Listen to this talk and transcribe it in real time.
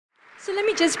So let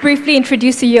me just briefly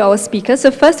introduce to you our speakers.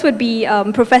 So first would be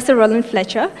Professor Roland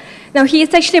Fletcher. Now he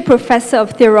is actually a professor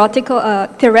of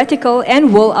theoretical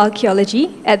and world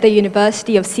archaeology at the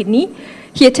University of Sydney.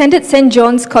 He attended St.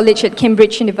 John's College at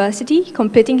Cambridge University,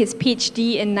 completing his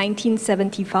PhD in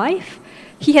 1975.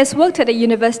 He has worked at the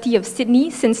University of Sydney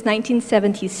since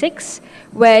 1976,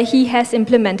 where he has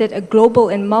implemented a global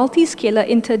and multi-scalar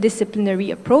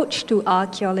interdisciplinary approach to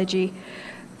archaeology.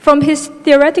 From his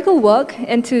theoretical work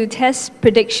and to test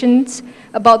predictions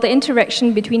about the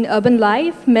interaction between urban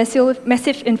life,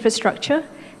 massive infrastructure,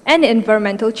 and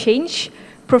environmental change,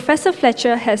 Professor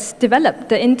Fletcher has developed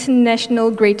the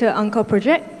International Greater Angkor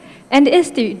Project and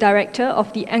is the director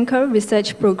of the Angkor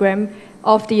Research Program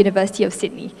of the University of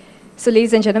Sydney. So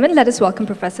ladies and gentlemen, let us welcome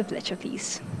Professor Fletcher,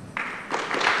 please.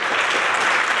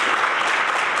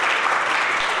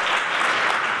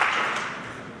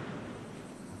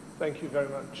 Thank you very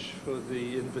much for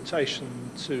the invitation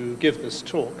to give this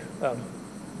talk,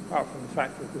 apart from the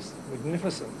fact that this is a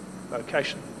magnificent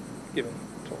location for giving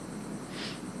a talk.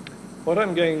 What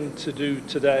I'm going to do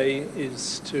today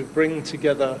is to bring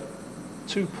together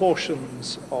two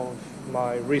portions of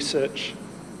my research,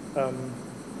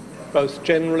 both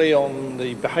generally on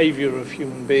the behavior of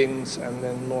human beings and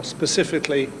then more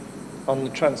specifically on the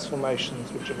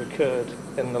transformations which have occurred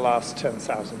in the last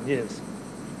 10,000 years.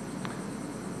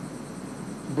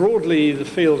 Broadly, the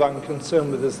field I'm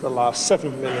concerned with is the last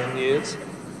 7 million years,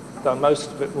 though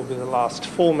most of it will be the last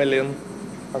 4 million,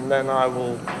 and then I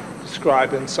will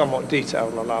describe in somewhat detail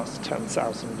the last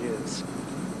 10,000 years.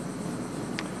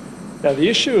 Now, the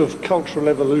issue of cultural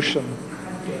evolution,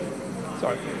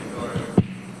 sorry.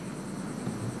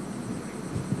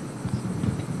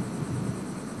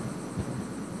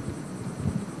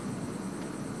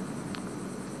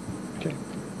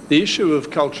 The issue of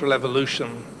cultural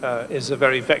evolution is a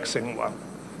very vexing one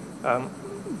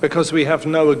because we have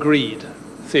no agreed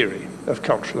theory of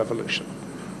cultural evolution.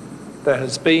 There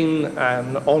has been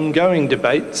an ongoing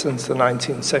debate since the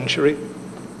 19th century.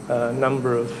 A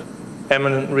number of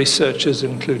eminent researchers,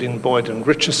 including Boyd and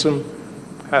Richardson,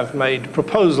 have made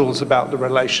proposals about the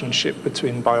relationship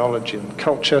between biology and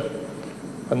culture,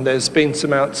 and there's been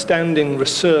some outstanding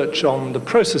research on the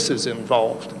processes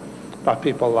involved by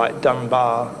people like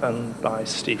Dunbar and by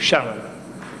Steve Shannon.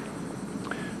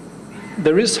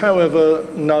 There is, however,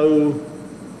 no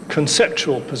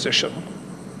conceptual position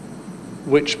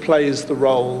which plays the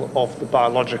role of the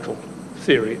biological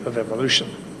theory of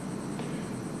evolution.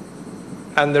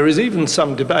 And there is even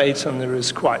some debate, and there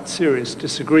is quite serious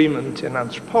disagreement in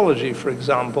anthropology, for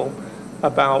example,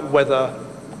 about whether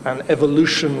an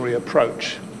evolutionary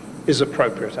approach is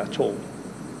appropriate at all.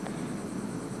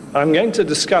 I'm going to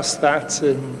discuss that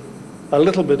in a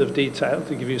little bit of detail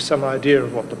to give you some idea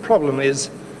of what the problem is,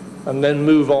 and then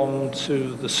move on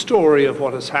to the story of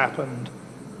what has happened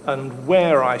and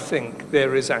where I think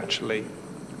there is actually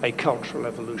a cultural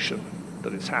evolution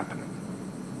that is happening.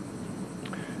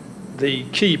 The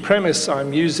key premise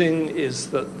I'm using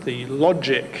is that the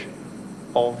logic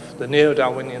of the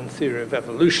neo-Darwinian theory of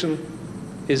evolution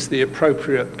is the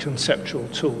appropriate conceptual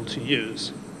tool to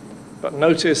use. But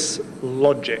notice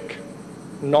logic,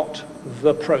 not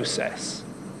the process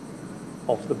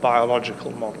of the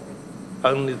biological model,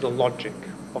 only the logic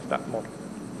of that model,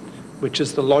 which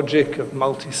is the logic of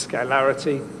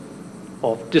multiscalarity,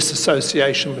 of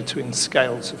disassociation between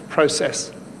scales of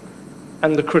process,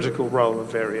 and the critical role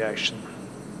of variation.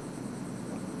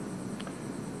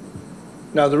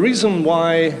 Now, the reason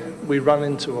why we run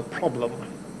into a problem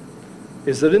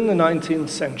is that in the 19th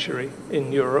century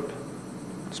in Europe,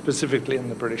 specifically in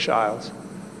the British Isles,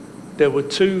 there were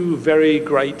two very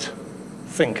great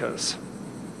thinkers.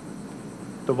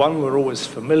 The one we're always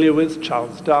familiar with,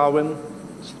 Charles Darwin,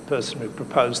 is the person who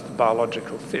proposed the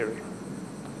biological theory.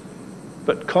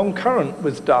 But concurrent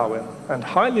with Darwin, and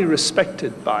highly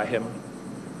respected by him,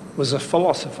 was a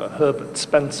philosopher, Herbert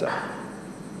Spencer,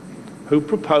 who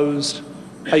proposed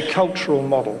a cultural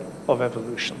model of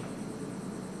evolution.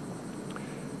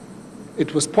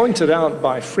 It was pointed out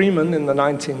by Freeman in the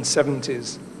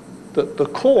 1970s that the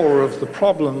core of the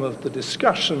problem of the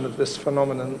discussion of this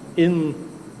phenomenon in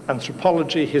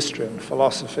anthropology, history, and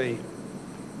philosophy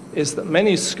is that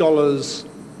many scholars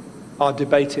are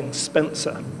debating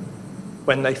Spencer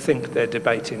when they think they're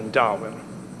debating Darwin.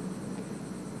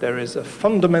 There is a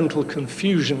fundamental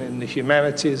confusion in the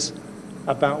humanities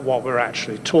about what we're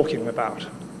actually talking about.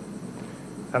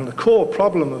 And the core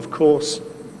problem, of course,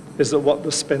 is that what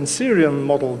the Spencerian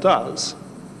model does,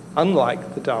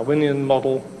 unlike the Darwinian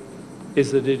model,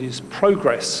 is that it is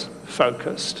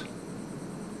progress-focused,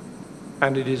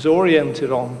 and it is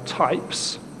oriented on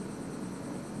types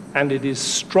and it is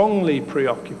strongly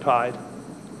preoccupied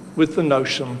with the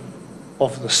notion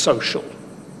of the social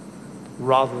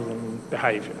rather than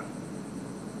behavior.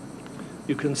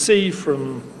 You can see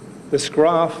from this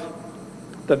graph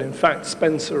that in fact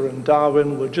Spencer and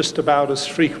Darwin were just about as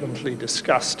frequently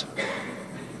discussed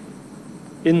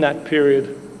in that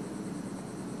period,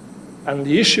 and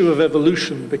the issue of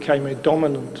evolution became a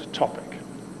dominant topic.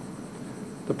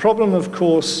 The problem, of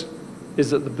course,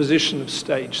 is that the position of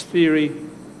stage theory,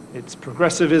 its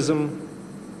progressivism,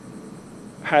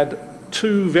 had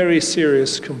two very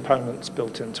serious components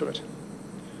built into it.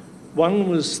 One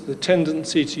was the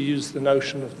tendency to use the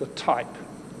notion of the type,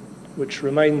 which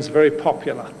remains very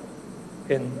popular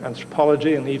in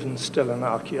anthropology and even still in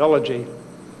archaeology,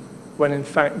 when in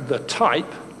fact the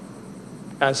type,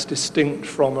 as distinct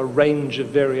from a range of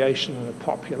variation in a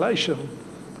population,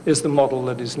 is the model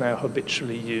that is now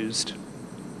habitually used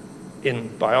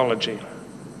in biology.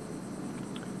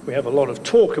 We have a lot of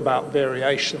talk about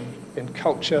variation in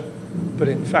culture, but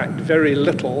in fact very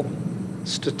little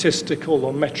statistical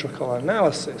or metrical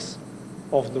analysis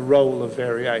of the role of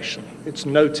variation. It's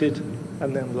noted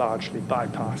and then largely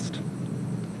bypassed.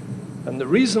 And the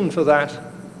reason for that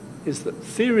is that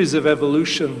theories of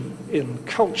evolution in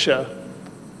culture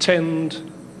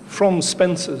tend, from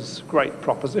Spencer's great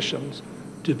propositions,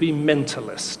 to be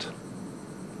mentalist.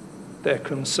 They're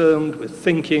concerned with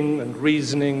thinking and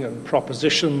reasoning and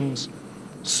propositions,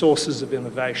 sources of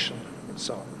innovation, and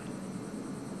so on.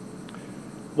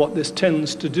 What this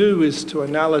tends to do is to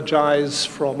analogize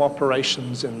from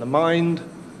operations in the mind,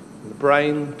 in the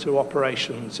brain, to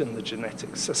operations in the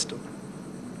genetic system.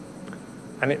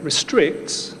 And it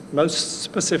restricts, most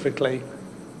specifically,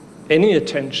 any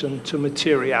attention to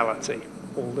materiality,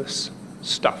 all this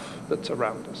stuff that's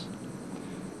around us.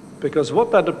 Because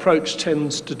what that approach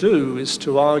tends to do is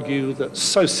to argue that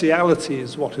sociality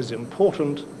is what is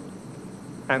important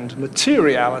and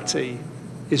materiality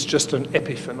is just an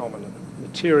epiphenomenon.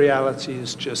 Materiality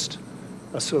is just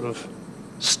a sort of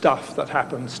stuff that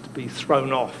happens to be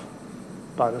thrown off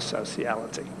by the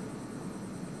sociality.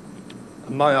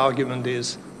 And my argument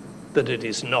is that it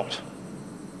is not,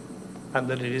 and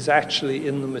that it is actually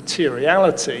in the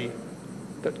materiality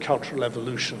that cultural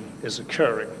evolution is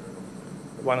occurring.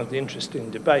 One of the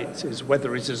interesting debates is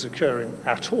whether it is occurring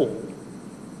at all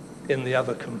in the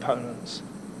other components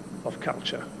of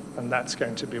culture, and that's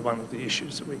going to be one of the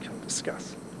issues that we can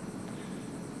discuss.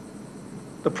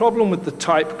 The problem with the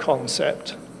type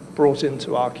concept brought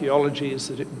into archaeology is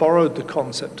that it borrowed the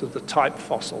concept of the type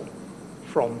fossil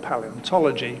from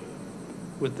paleontology,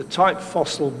 with the type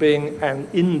fossil being an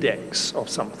index of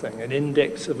something, an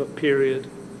index of a period,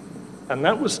 and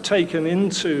that was taken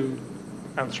into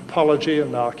anthropology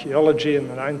and archaeology in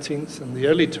the 19th and the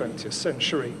early 20th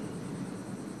century,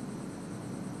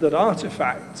 that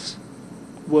artifacts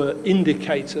were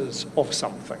indicators of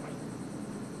something.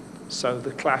 So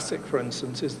the classic, for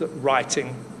instance, is that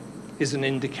writing is an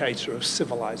indicator of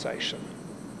civilization.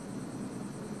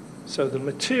 So the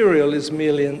material is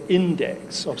merely an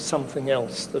index of something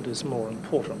else that is more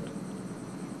important.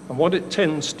 And what it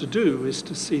tends to do is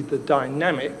to see the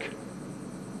dynamic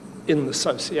in the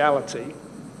sociality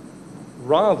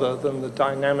rather than the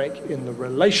dynamic in the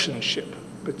relationship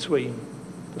between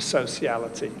the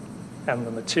sociality and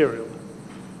the material.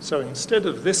 So instead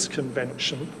of this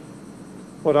convention,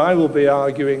 what I will be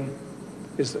arguing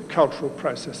is that cultural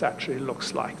process actually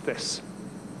looks like this.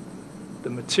 The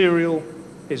material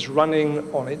is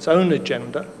running on its own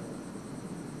agenda,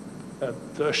 a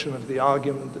version of the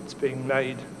argument that's being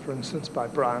made, for instance, by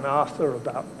Brian Arthur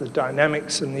about the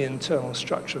dynamics and the internal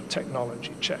structure of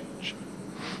technology change.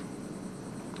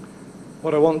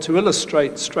 What I want to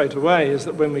illustrate straight away is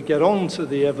that when we get on to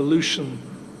the evolution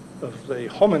of the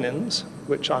hominins,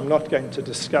 which I'm not going to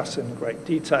discuss in great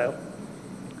detail,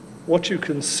 what you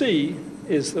can see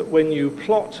is that when you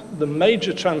plot the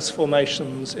major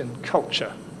transformations in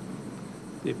culture,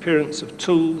 the appearance of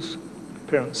tools,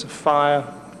 appearance of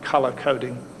fire, color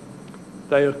coding,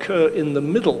 they occur in the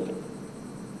middle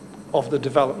of the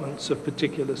developments of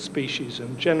particular species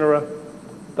and genera.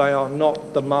 They are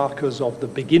not the markers of the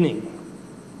beginning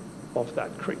of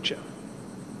that creature.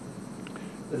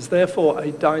 There's therefore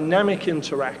a dynamic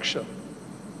interaction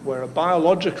where a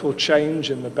biological change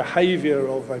in the behavior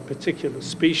of a particular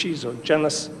species or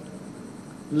genus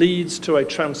leads to a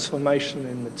transformation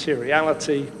in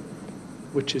materiality,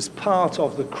 which is part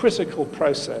of the critical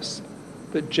process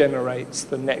that generates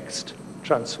the next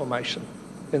transformation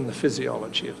in the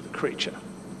physiology of the creature,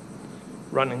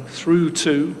 running through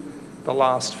to the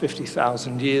last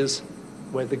 50,000 years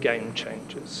where the game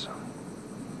changes.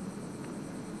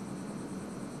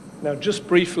 Now, just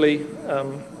briefly,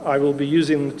 I will be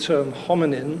using the term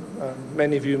hominin.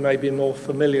 Many of you may be more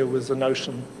familiar with the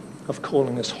notion of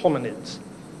calling us hominids.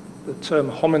 The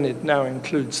term hominid now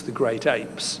includes the great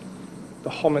apes. The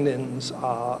hominins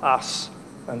are us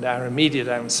and our immediate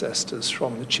ancestors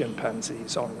from the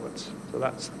chimpanzees onwards. So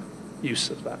that's the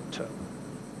use of that term.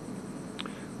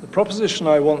 The proposition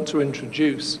I want to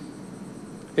introduce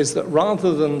is that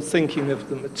rather than thinking of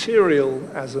the material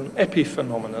as an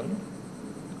epiphenomenon,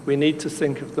 we need to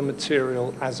think of the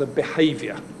material as a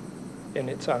behavior in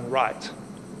its own right,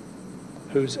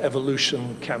 whose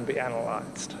evolution can be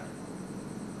analyzed.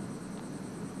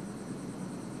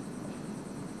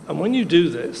 And when you do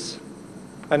this,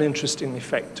 an interesting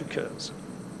effect occurs.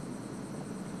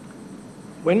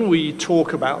 When we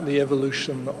talk about the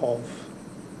evolution of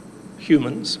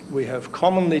humans, we have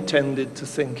commonly tended to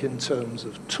think in terms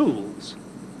of tools.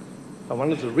 And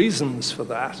one of the reasons for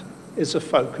that is a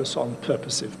focus on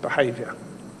purposive behavior.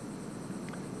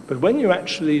 But when you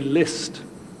actually list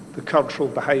the cultural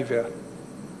behavior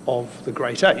of the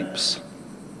great apes,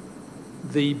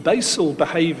 the basal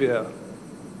behavior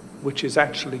which is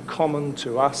actually common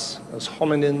to us as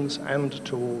hominins and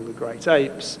to all the great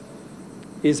apes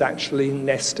is actually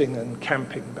nesting and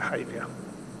camping behavior.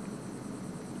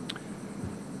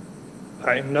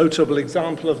 A notable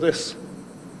example of this,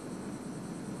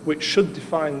 which should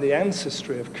define the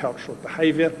ancestry of cultural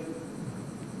behavior,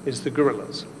 is the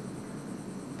gorillas.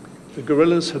 The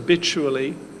gorillas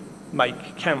habitually make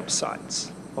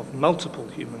campsites of multiple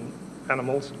human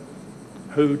animals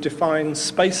who define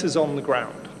spaces on the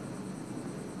ground.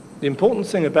 The important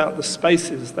thing about the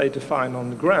spaces they define on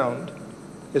the ground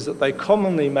is that they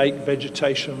commonly make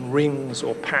vegetation rings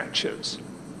or patches.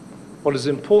 What is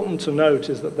important to note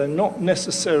is that they're not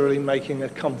necessarily making a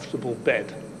comfortable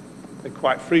bed. They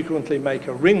quite frequently make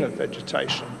a ring of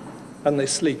vegetation and they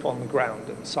sleep on the ground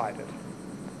inside it.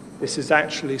 This is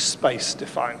actually space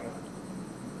defining.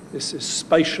 This is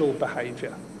spatial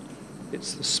behavior.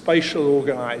 It's the spatial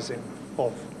organizing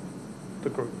of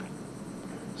the group.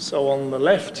 So on the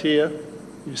left here,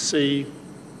 you see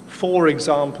 4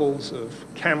 examples of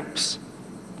camps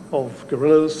of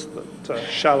gorillas that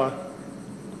Schaller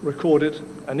recorded.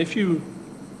 And if you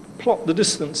plot the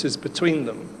distances between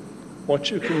them, what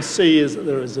you can see is that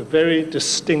there is a very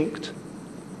distinct,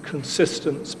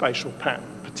 consistent spatial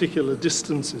pattern. Particular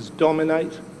distances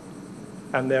dominate,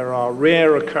 and there are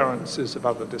rare occurrences of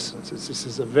other distances. This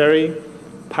is a very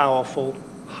powerful,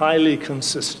 highly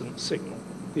consistent signal.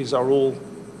 These are all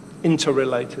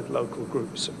interrelated local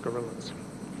groups of gorillas.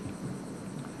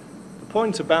 The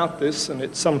point about this, and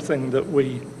it's something that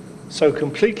we so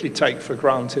completely take for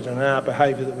granted in our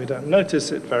behavior that we don't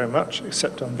notice it very much,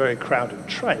 except on very crowded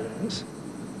trains,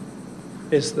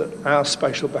 is that our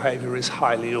spatial behavior is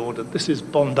highly ordered. This is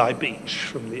Bondi Beach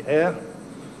from the air.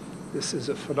 This is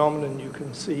a phenomenon you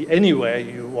can see anywhere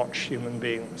you watch human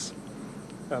beings.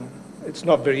 It's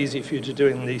not very easy for you to do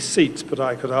in these seats, but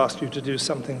I could ask you to do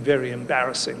something very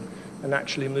embarrassing and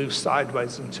actually move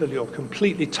sideways until you're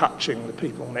completely touching the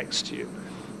people next to you.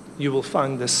 You will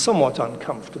find this somewhat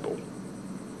uncomfortable.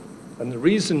 And the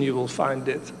reason you will find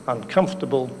it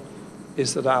uncomfortable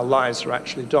is that our lives are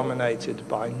actually dominated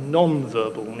by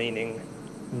non-verbal meaning,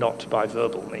 not by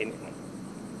verbal meaning.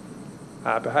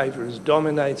 Our behavior is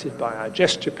dominated by our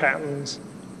gesture patterns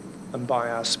and by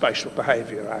our spatial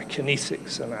behavior, our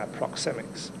kinesics and our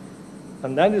proxemics.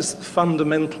 And that is the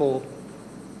fundamental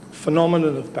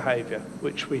phenomenon of behavior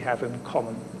which we have in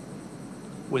common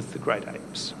with the great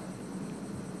apes.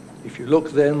 If you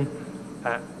look then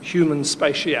at human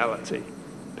spatiality,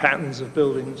 patterns of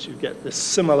buildings, you get this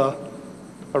similar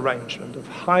arrangement of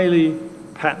highly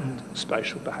patterned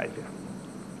spatial behavior.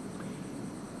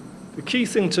 The key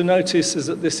thing to notice is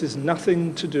that this is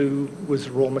nothing to do with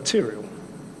raw material.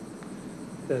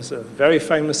 There's a very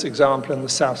famous example in the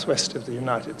southwest of the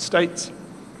United States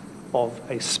of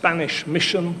a Spanish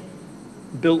mission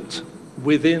built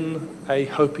within a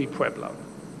Hopi pueblo.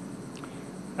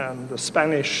 And the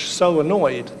Spanish so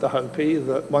annoyed the Hopi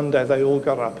that one day they all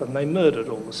got up and they murdered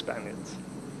all the Spaniards.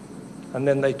 And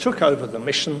then they took over the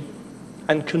mission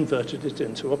and converted it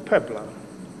into a pueblo.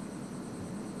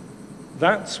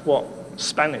 That's what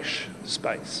Spanish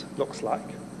space looks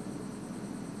like.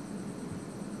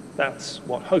 That's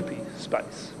what Hopi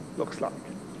space looks like.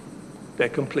 They're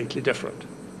completely different.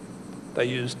 They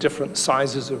use different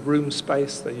sizes of room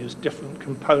space. They use different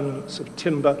components of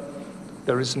timber.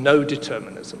 There is no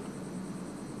determinism.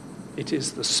 It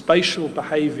is the spatial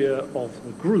behavior of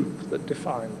the group that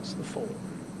defines the form.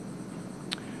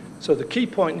 So the key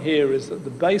point here is that the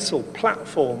basal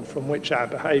platform from which our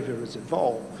behavior has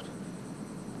evolved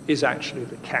is actually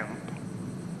the camp.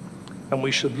 And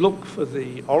we should look for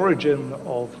the origin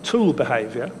of tool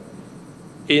behavior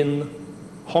in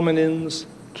hominins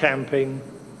camping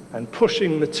and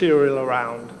pushing material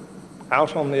around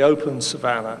out on the open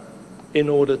savanna in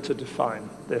order to define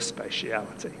their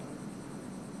spatiality.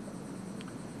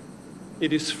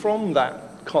 It is from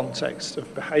that context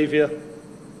of behavior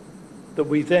that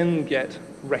we then get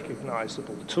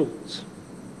recognizable tools.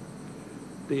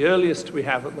 The earliest we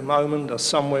have at the moment are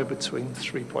somewhere between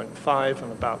 3.5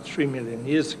 and about 3 million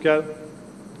years ago.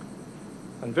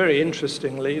 And very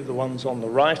interestingly, the ones on the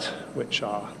right, which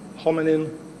are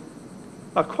hominin,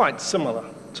 are quite similar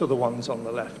to the ones on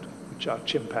the left, which are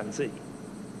chimpanzee.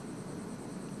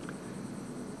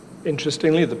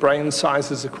 Interestingly, the brain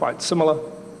sizes are quite similar,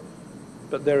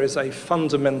 but there is a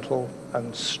fundamental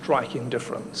and striking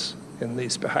difference in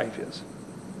these behaviors.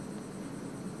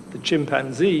 The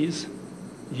chimpanzees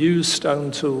use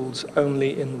stone tools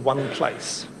only in one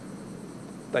place.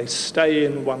 They stay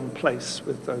in one place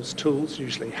with those tools,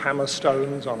 usually hammer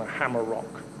stones on a hammer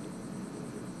rock.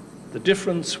 The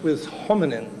difference with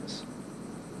hominins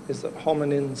is that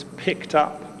hominins picked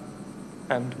up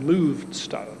and moved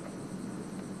stone,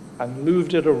 and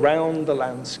moved it around the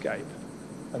landscape,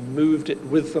 and moved it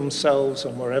with themselves,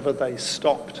 and wherever they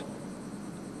stopped,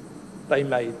 they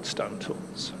made stone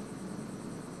tools.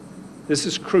 This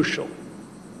is crucial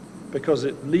because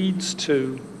it leads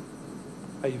to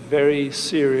a very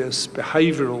serious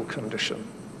behavioral condition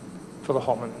for the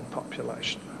hominin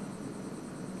population.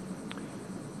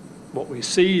 What we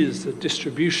see is the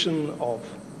distribution of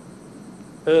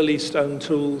early stone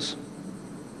tools,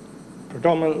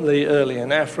 predominantly early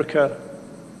in Africa,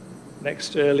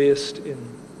 next earliest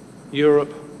in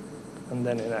Europe, and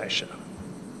then in Asia.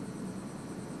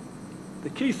 The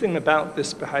key thing about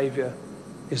this behavior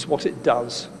is what it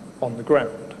does on the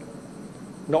ground.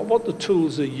 Not what the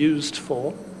tools are used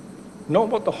for, not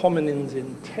what the hominins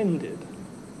intended,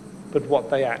 but what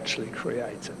they actually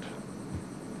created.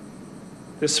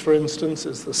 This, for instance,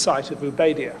 is the site of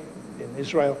Ubaidia in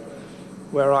Israel,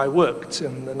 where I worked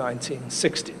in the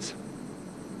 1960s.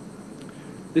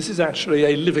 This is actually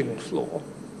a living floor,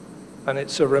 and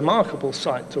it's a remarkable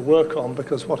site to work on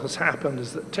because what has happened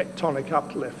is that tectonic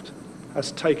uplift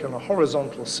has taken a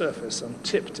horizontal surface and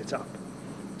tipped it up.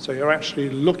 So you're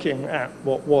actually looking at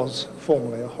what was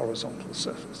formerly a horizontal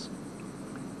surface.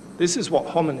 This is what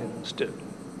hominins do.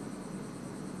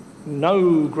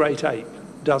 No great ape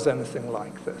does anything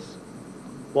like this.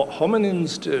 What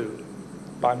hominins do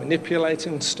by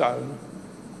manipulating stone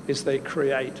is they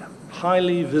create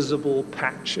highly visible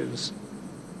patches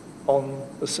on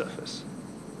the surface.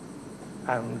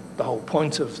 And the whole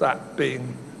point of that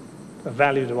being of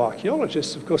value to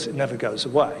archaeologists, of course, it never goes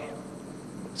away.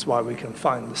 That's why we can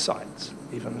find the sites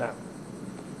even now.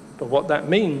 But what that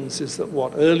means is that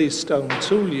what early stone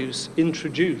tool use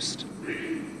introduced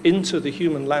into the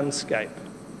human landscape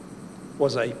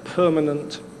was a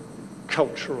permanent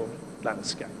cultural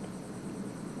landscape.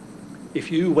 If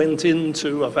you went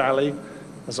into a valley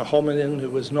as a hominin who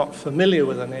was not familiar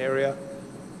with an area,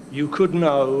 you could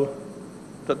know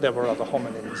that there were other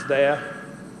hominins there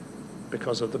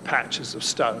because of the patches of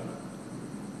stone.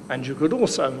 And you could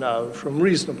also know from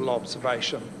reasonable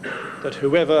observation that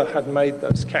whoever had made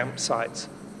those campsites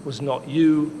was not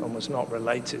you and was not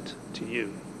related to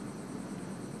you.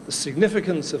 The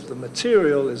significance of the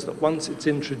material is that once it's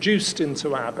introduced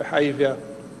into our behavior,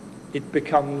 it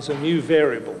becomes a new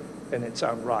variable in its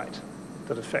own right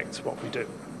that affects what we do.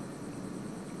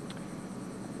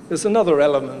 There's another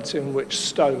element in which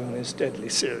stone is deadly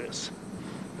serious.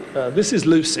 This is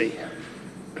Lucy.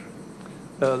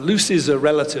 Lucy's a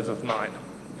relative of mine.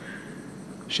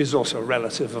 She's also a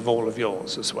relative of all of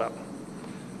yours as well.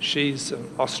 She's an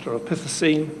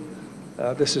Australopithecine.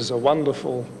 This is a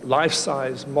wonderful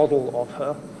life-size model of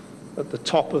her at the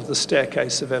top of the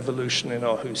staircase of evolution in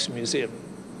Aarhus Museum.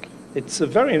 It's a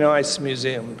very nice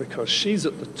museum because she's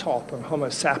at the top and Homo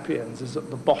sapiens is at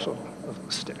the bottom of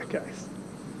the staircase.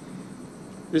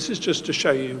 This is just to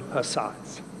show you her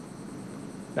size.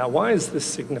 Now, why is this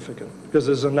significant? Because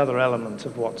there's another element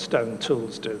of what stone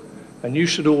tools do, and you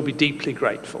should all be deeply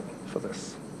grateful for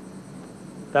this.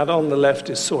 That on the left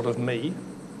is sort of me.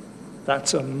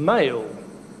 That's a male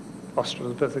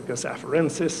Australopithecus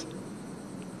afarensis,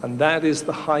 and that is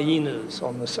the hyenas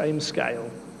on the same scale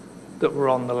that were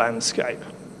on the landscape.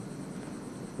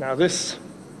 Now, this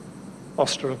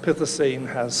Australopithecine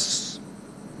has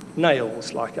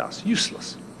nails like us,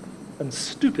 useless, and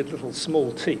stupid little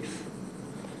small teeth.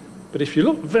 But if you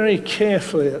look very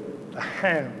carefully at the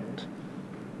hand,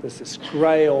 there's this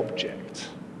grey object.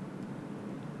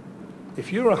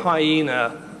 If you're a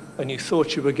hyena and you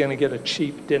thought you were going to get a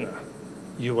cheap dinner,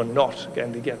 you are not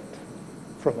going to get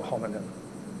from a hominin.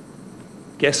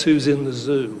 Guess who's in the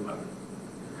zoo?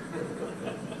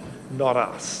 Not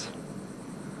us.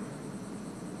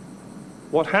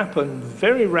 What happened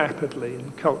very rapidly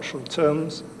in cultural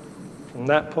terms from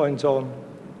that point on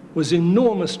was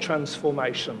enormous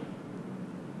transformation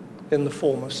in the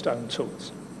form of stone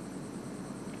tools.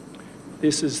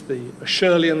 This is the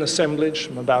Acheulean assemblage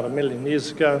from about 1 million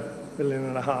years ago, 1.5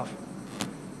 million.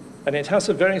 And it has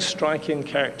a very striking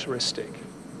characteristic.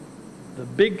 The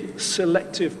big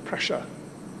selective pressure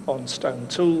on stone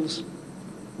tools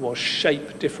was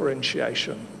shape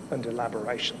differentiation and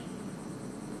elaboration.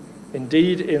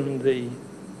 Indeed, in the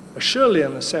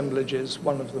Acheulean assemblages,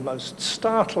 one of the most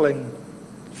startling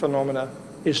phenomena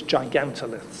is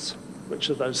gigantoliths, which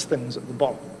are those things at the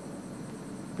bottom.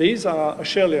 These are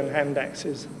Acheulean hand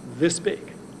axes this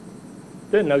big.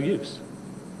 They're no use.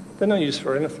 They're no use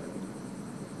for anything,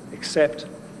 except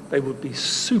they would be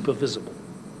super visible.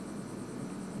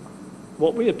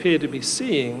 What we appear to be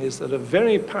seeing is that a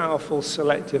very powerful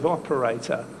selective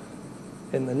operator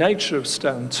in the nature of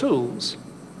stone tools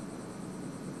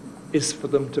is for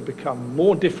them to become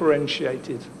more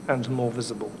differentiated and more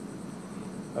visible.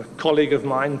 A colleague of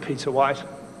mine, Peter White,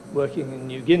 working in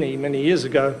New Guinea many years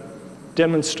ago,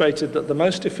 demonstrated that the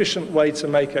most efficient way to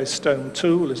make a stone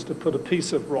tool is to put a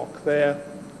piece of rock there,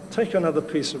 take another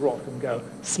piece of rock and go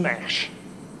smash,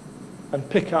 and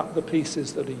pick up the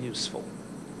pieces that are useful.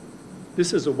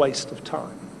 This is a waste of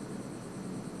time.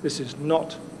 This is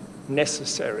not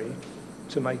necessary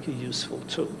to make a useful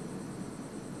tool.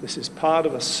 This is part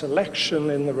of a selection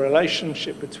in the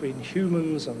relationship between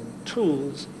humans and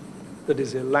tools that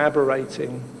is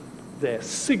elaborating their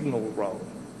signal role,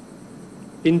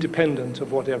 independent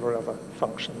of whatever other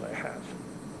function they have.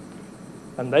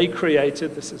 And they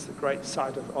created, this is the great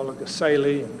site of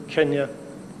Olorgesailie in Kenya,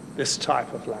 this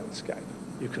type of landscape.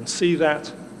 You can see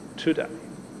that today.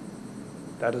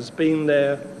 That has been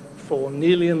there for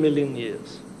nearly 1 million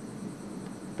years.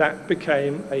 That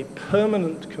became a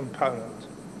permanent component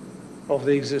of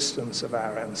the existence of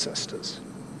our ancestors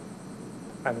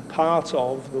and part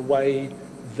of the way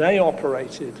they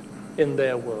operated in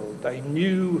their world. They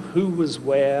knew who was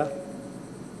where,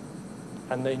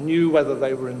 and they knew whether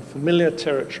they were in familiar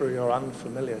territory or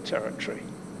unfamiliar territory,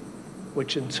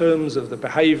 which in terms of the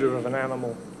behavior of an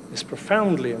animal is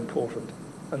profoundly important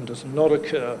and does not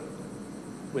occur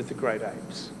with the great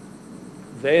apes.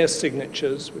 Their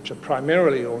signatures, which are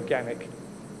primarily organic,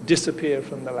 disappear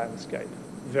from the landscape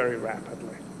very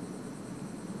rapidly.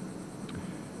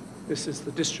 This is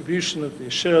the distribution of the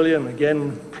Acheulean,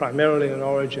 again, primarily in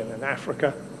origin in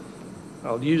Africa.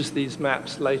 I'll use these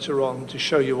maps later on to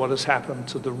show you what has happened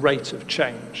to the rate of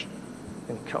change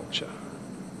in culture.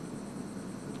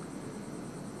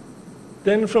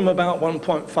 Then from about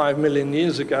 1.5 million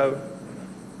years ago,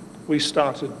 we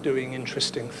started doing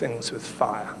interesting things with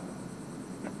fire.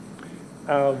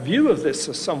 Our view of this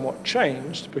has somewhat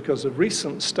changed because a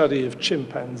recent study of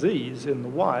chimpanzees in the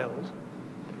wild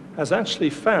has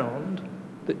actually found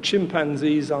that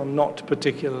chimpanzees are not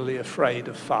particularly afraid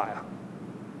of fire.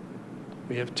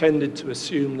 We have tended to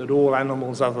assume that all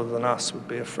animals other than us would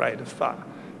be afraid of fire.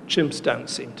 Chimps don't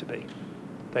seem to be.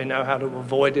 They know how to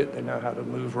avoid it, they know how to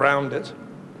move around it.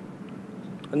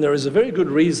 And there is a very good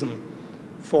reason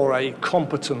for a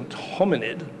competent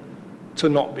hominid to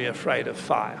not be afraid of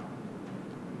fire.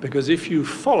 Because if you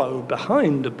follow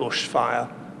behind a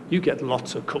bushfire, you get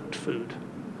lots of cooked food.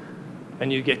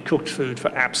 And you get cooked food for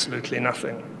absolutely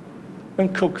nothing.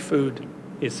 And cooked food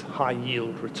is high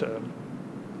yield return.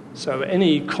 So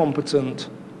any competent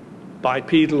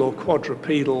bipedal or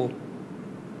quadrupedal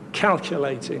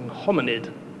calculating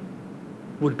hominid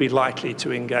would be likely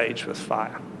to engage with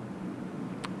fire.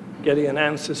 Getting an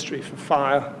ancestry for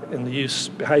fire in the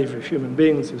behavior of human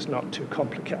beings is not too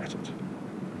complicated.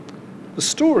 The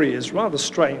story is rather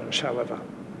strange, however.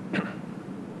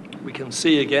 We can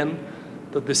see again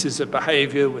that this is a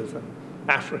behavior with an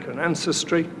African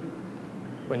ancestry.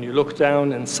 When you look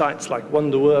down in sites like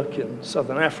Wonderwork in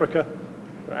southern Africa,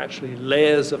 there are actually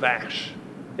layers of ash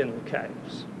in the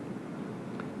caves.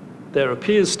 There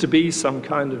appears to be some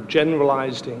kind of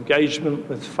generalized engagement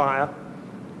with fire,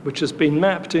 which has been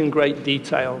mapped in great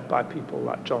detail by people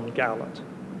like John Gowland.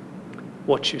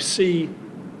 What you see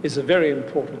is a very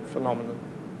important phenomenon,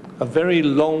 a very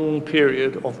long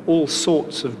period of all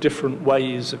sorts of different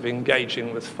ways of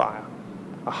engaging with fire,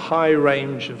 a high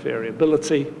range of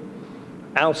variability,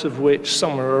 out of which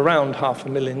somewhere around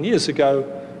 500,000 years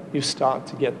ago, you start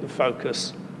to get the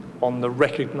focus on the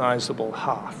recognizable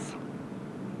hearth.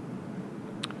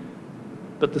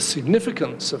 But the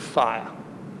significance of fire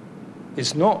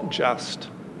is not just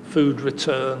food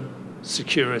return,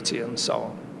 security, and so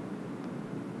on.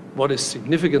 What is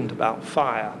significant about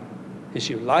fire is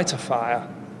you light a fire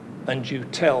and you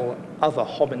tell other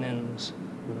hominins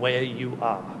where you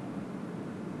are.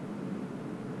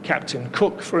 Captain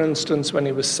Cook, for instance, when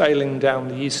he was sailing down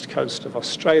the east coast of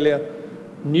Australia,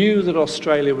 knew that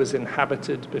Australia was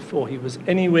inhabited before he was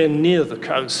anywhere near the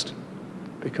coast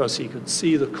because he could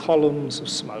see the columns of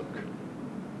smoke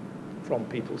from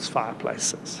people's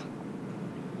fireplaces.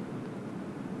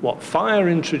 What fire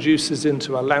introduces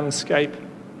into a landscape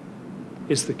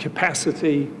is the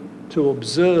capacity to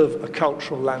observe a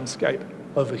cultural landscape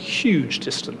over huge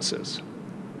distances.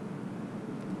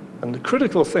 And the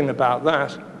critical thing about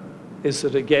that is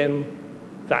that, again,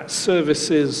 that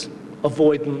services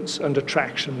avoidance and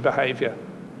attraction behavior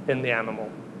in the animal.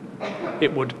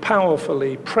 It would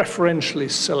powerfully, preferentially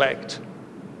select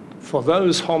for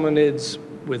those hominids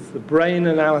with the brain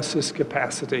analysis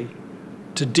capacity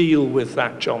to deal with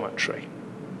that geometry.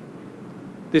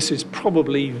 This is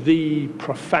probably the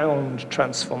profound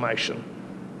transformation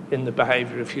in the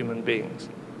behavior of human beings,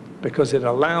 because it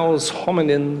allows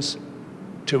hominins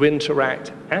to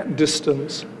interact at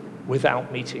distance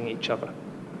without meeting each other.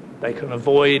 They can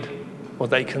avoid or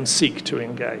they can seek to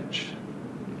engage.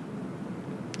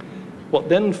 What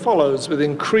then follows with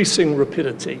increasing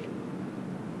rapidity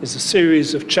is a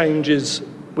series of changes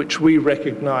which we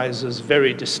recognize as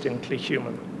very distinctly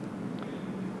human.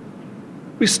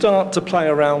 We start to play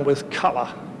around with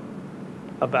color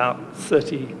about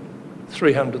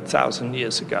 300,000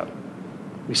 years ago.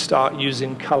 We start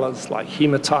using colors like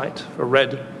hematite for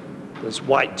red. There's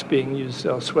white being used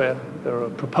elsewhere. There are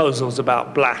proposals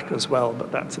about black as well,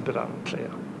 but that's a bit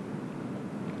unclear.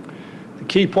 The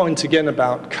key point again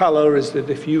about color is that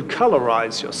if you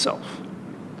colorize yourself,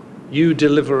 you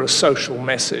deliver a social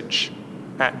message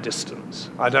at distance.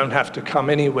 I don't have to come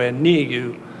anywhere near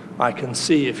you. I can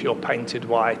see if you're painted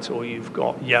white or you've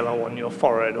got yellow on your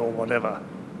forehead or whatever.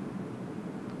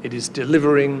 It is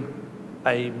delivering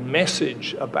a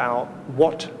message about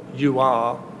what you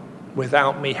are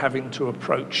without me having to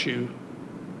approach you,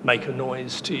 make a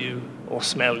noise to you, or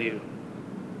smell you.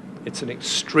 It's an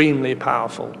extremely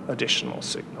powerful additional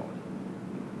signal.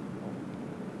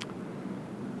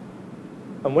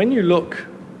 And when you look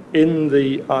in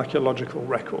the archaeological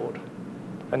record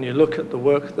and you look at the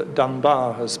work that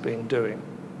Dunbar has been doing,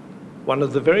 one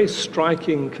of the very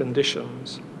striking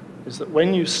conditions is that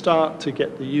when you start to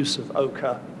get the use of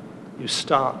ochre, you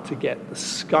start to get the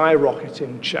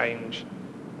skyrocketing change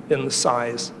in the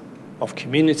size of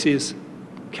communities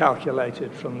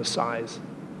calculated from the size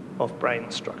of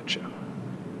brain structure.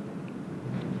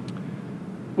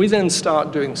 We then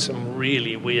start doing some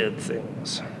really weird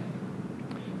things.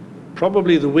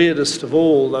 Probably the weirdest of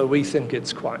all, though we think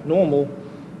it's quite normal,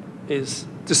 is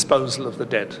disposal of the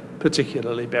dead,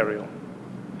 particularly burial.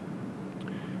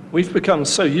 We've become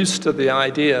so used to the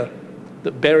idea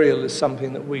that burial is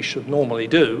something that we should normally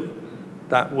do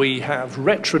that we have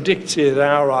retrodicted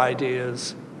our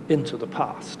ideas into the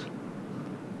past.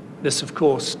 This, of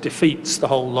course, defeats the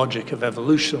whole logic of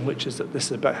evolution, which is that this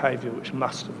is a behavior which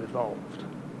must have evolved.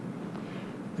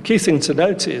 The key thing to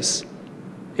notice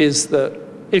is that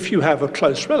if you have a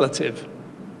close relative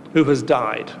who has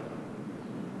died,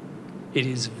 it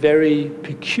is very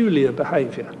peculiar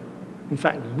behavior, in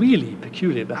fact, really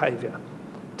peculiar behavior,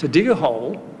 to dig a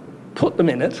hole, put them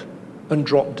in it, and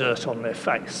drop dirt on their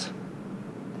face.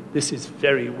 This is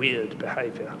very weird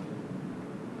behavior.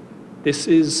 This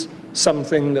is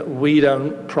something that we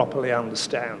don't properly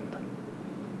understand.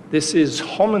 This is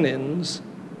hominins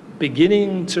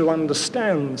beginning to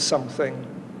understand something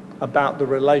about the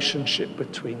relationship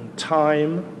between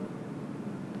time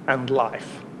and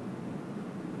life.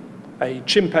 A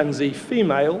chimpanzee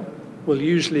female will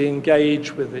usually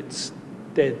engage with its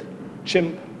dead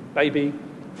chimp baby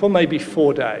for maybe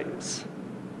 4 days.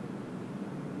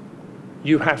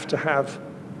 You have to have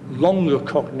longer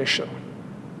cognition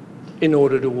in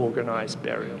order to organize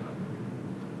burial.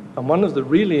 And one of the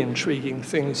really intriguing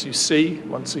things you see,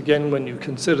 once again, when you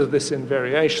consider this in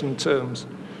variation terms,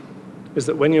 is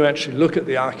that when you actually look at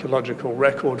the archaeological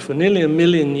record, for nearly 1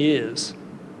 million years,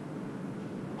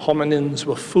 hominins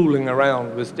were fooling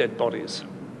around with dead bodies.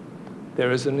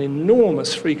 There is an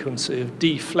enormous frequency of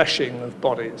defleshing of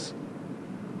bodies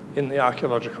in the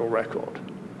archaeological record,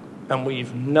 and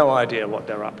we've no idea what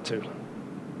they're up to.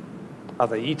 Are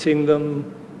they eating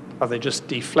them? Are they just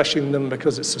defleshing them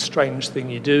because it's a strange thing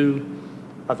you do?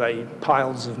 Are they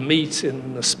piles of meat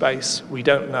in the space? We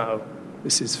don't know.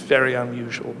 This is very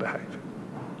unusual behavior.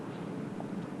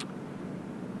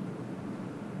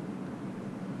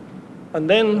 And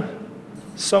then,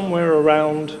 somewhere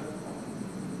around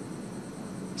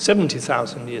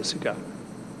 70,000 years ago,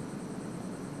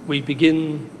 we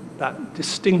begin that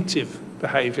distinctive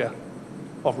behavior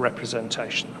of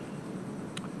representation.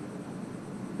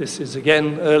 This is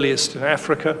again earliest in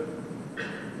Africa,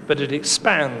 but it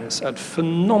expands at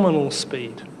phenomenal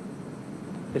speed.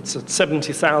 It's at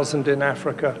 70,000 in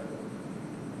Africa.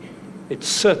 It's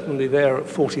certainly there at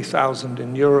 40,000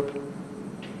 in Europe,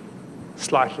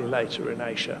 slightly later in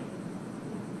Asia.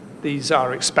 These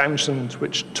are expansions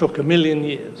which took 1 million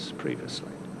years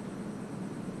previously.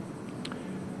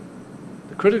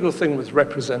 The critical thing with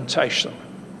representation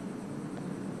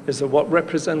is that what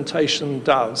representation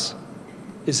does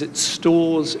is it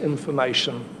stores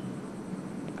information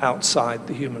outside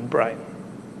the human brain.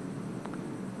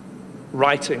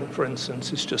 Writing, for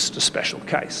instance, is just a special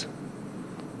case.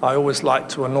 I always like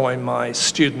to annoy my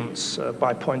students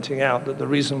by pointing out that the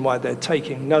reason why they're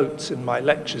taking notes in my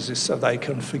lectures is so they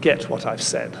can forget what I've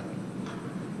said.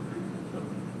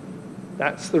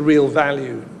 That's the real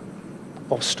value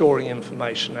of storing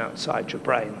information outside your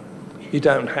brain. You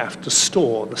don't have to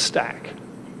store the stack.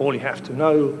 All you have to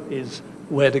know is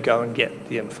where to go and get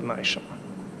the information.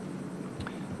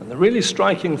 And the really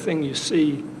striking thing you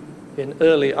see in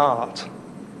early art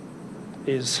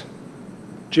is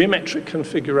geometric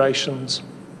configurations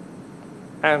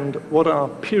and what are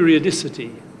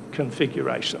periodicity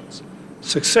configurations.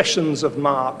 Successions of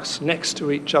marks next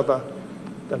to each other,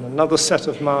 then another set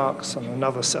of marks and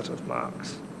another set of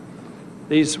marks.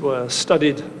 These were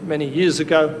studied many years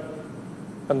ago,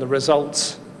 and the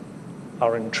results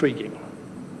are intriguing.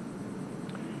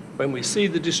 When we see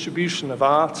the distribution of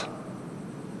art,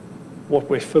 what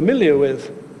we're familiar with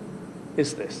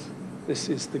is this. This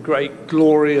is the great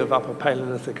glory of Upper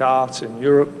Paleolithic art in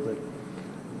Europe, the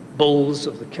bulls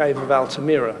of the cave of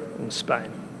Altamira in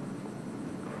Spain.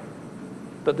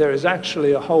 But there is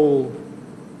actually a whole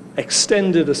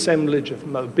extended assemblage of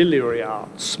mobiliary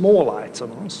art, small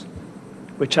items,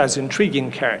 which has intriguing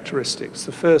characteristics.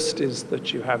 The first is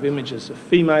that you have images of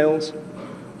females,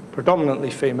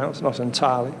 predominantly females, not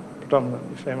entirely,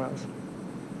 predominantly females.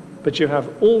 But you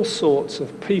have all sorts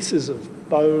of pieces of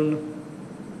bone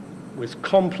with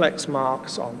complex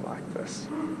marks on like this.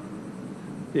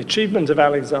 The achievement of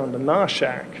Alexander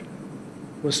Marshak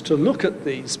was to look at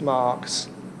these marks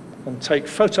and take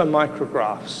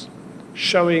photomicrographs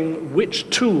showing which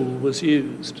tool was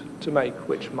used to make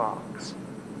which marks.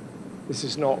 This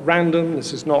is not random,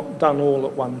 this is not done all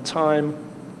at one time.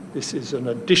 This is an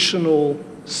additional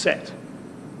set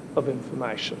of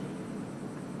information.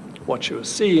 What you are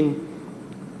seeing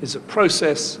is a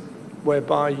process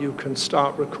whereby you can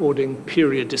start recording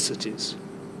periodicities,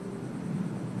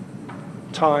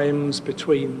 times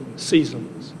between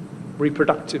seasons,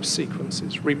 reproductive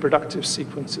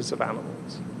sequences of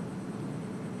animals,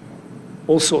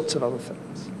 all sorts of other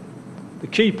things. The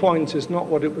key point is not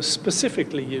what it was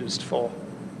specifically used for,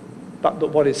 but that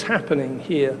what is happening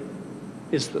here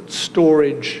is that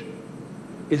storage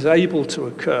is able to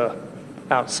occur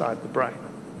outside the brain.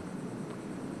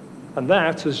 And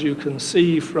that, as you can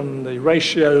see from the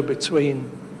ratio between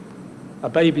a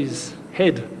baby's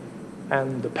head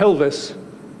and the pelvis,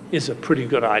 is a pretty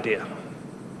good idea.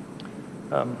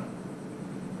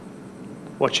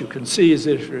 What you can see is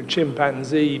if you're a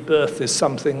chimpanzee, birth is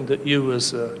something that you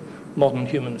as a modern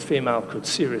human female could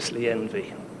seriously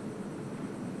envy.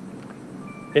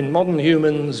 In modern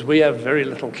humans, we have very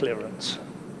little clearance.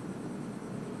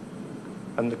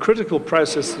 And the critical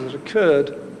process that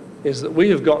occurred is that we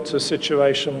have got to a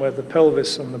situation where the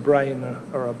pelvis and the brain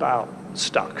are about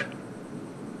stuck.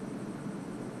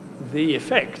 The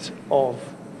effect of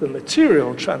the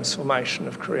material transformation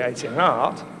of creating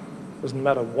art, doesn't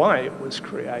matter why it was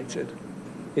created,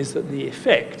 is that the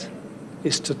effect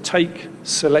is to take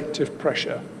selective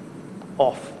pressure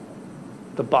off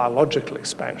the biological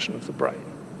expansion of the brain.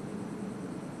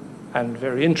 And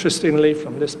very interestingly,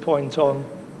 from this point on,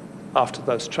 after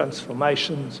those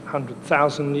transformations,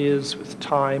 100,000 years with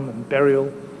time and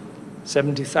burial,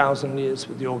 70,000 years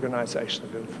with the organization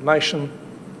of information,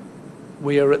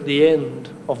 we are at the end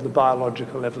of the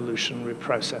biological evolutionary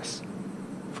process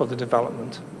for the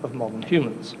development of modern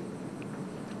humans.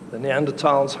 The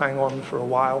Neanderthals hang on for a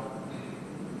while,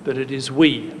 but it is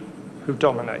we who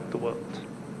dominate the world.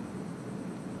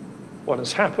 What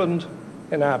has happened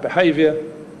in our behavior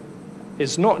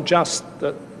is not just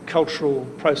that cultural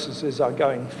processes are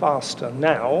going faster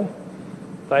now,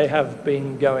 they have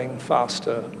been going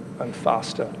faster and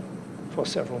faster for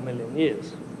several million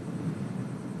years.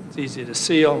 It's easy to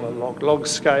see on a log-log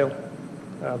scale.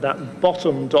 That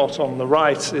bottom dot on the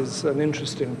right is an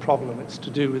interesting problem. It's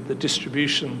to do with the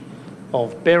distribution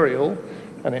of burial,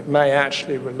 and it may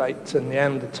actually relate to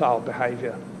Neanderthal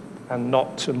behavior and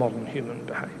not to modern human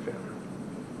behavior.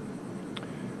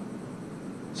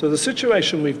 So the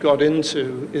situation we've got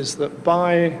into is that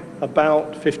by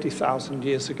about 50,000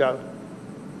 years ago,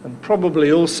 and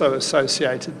probably also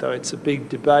associated, though it's a big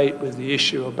debate, with the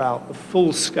issue about the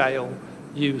full-scale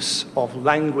use of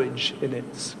language in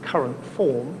its current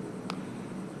form,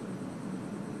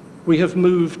 we have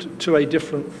moved to a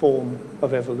different form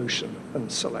of evolution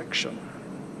and selection.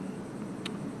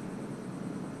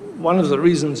 One of the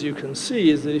reasons you can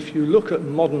see is that if you look at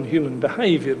modern human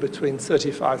behavior between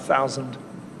 35,000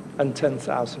 and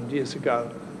 10,000 years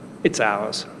ago, it's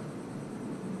ours.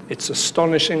 It's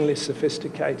astonishingly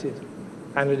sophisticated,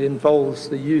 and it involves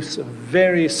the use of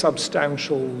very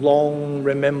substantial,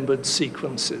 long-remembered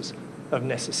sequences of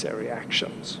necessary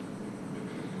actions.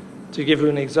 To give you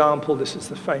an example, this is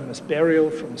the famous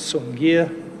burial from Sungir.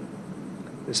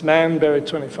 This man, buried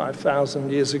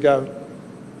 25,000 years ago,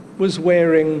 was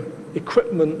wearing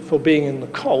equipment for being in the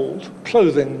cold,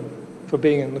 clothing for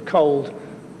being in the cold,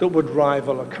 that would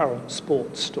rival a current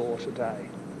sports store today.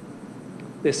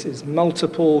 This is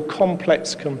multiple,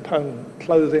 complex component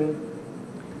clothing,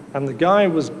 and the guy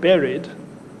was buried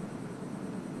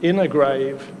in a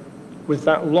grave with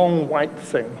that long white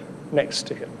thing next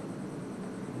to him.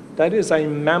 That is a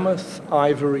mammoth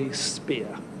ivory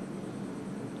spear.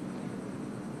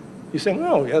 You think,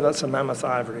 oh yeah, that's a mammoth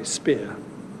ivory spear.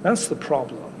 That's the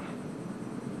problem.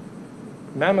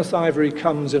 Mammoth ivory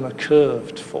comes in a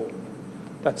curved form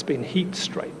that's been heat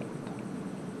straightened.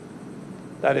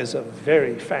 That is a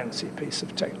very fancy piece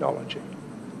of technology.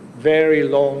 Very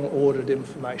long ordered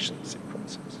information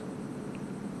sequences.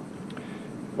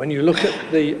 When you look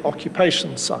at the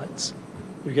occupation sites,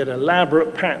 you get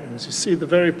elaborate patterns. You see the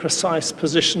very precise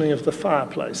positioning of the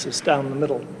fireplaces down the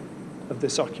middle of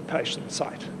this occupation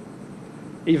site.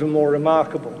 Even more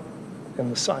remarkable, in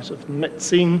the site of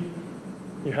Metzin,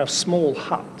 you have small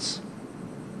huts,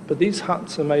 but these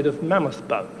huts are made of mammoth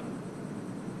bone.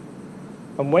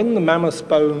 And when the mammoth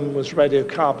bone was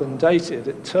radiocarbon dated,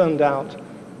 it turned out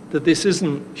that this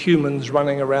isn't humans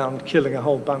running around killing a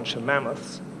whole bunch of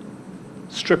mammoths,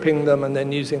 stripping them and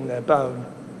then using their bone.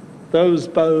 Those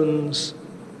bones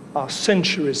are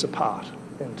centuries apart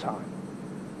in time.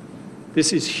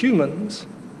 This is humans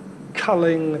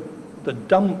culling the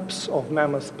dumps of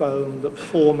mammoth bone that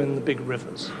form in the big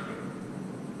rivers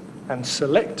and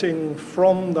selecting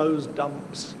from those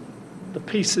dumps the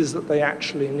pieces that they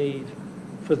actually need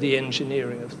for the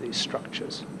engineering of these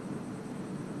structures.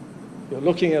 You're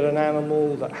looking at an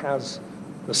animal that has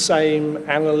the same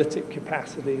analytic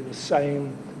capacity, the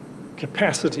same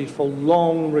capacity for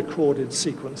long recorded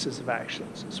sequences of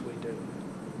actions as we do.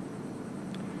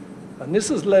 And this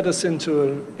has led us into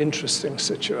an interesting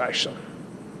situation.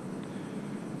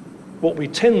 What we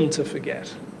tend to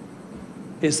forget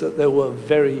is that there were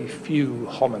very few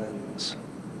hominins.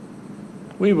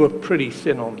 We were pretty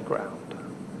thin on the ground.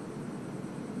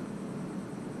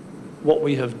 What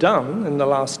we have done in the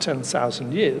last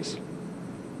 10,000 years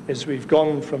is we've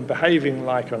gone from behaving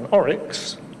like an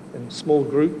oryx in small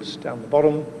groups down the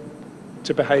bottom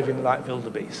to behaving like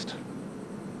wildebeest.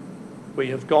 We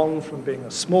have gone from being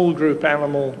a small group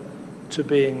animal to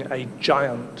being a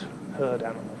giant herd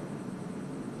animal.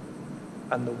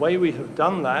 And the way we have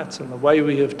done that, and the way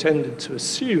we have tended to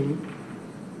assume,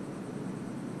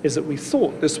 is that we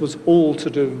thought this was all to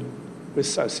do with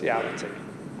sociality.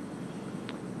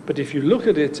 But if you look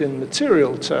at it in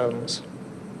material terms,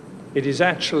 it is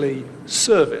actually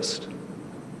serviced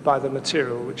by the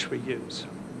material which we use.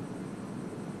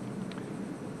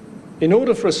 In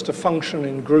order for us to function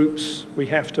in groups, we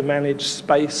have to manage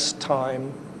space,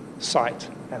 time, sight,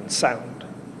 and sound.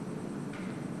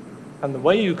 And the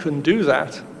way you can do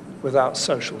that without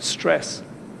social stress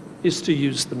is to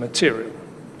use the material.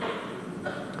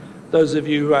 Those of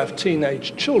you who have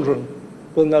teenage children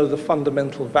will know the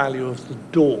fundamental value of the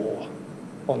door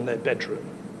on their bedroom.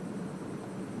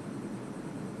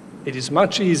 It is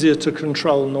much easier to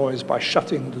control noise by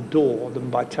shutting the door than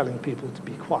by telling people to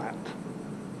be quiet.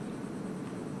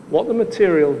 What the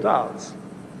material does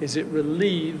is it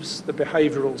relieves the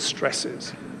behavioral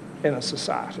stresses in a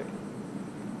society.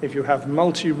 If you have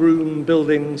multi-room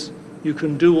buildings, you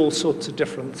can do all sorts of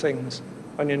different things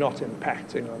and you're not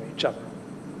impacting on each other.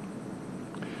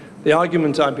 The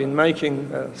argument I've been making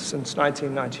since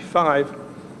 1995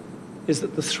 is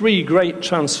that the three great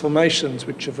transformations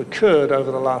which have occurred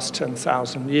over the last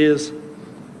 10,000 years,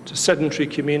 to sedentary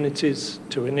communities,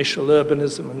 to initial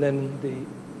urbanism, and then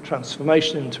the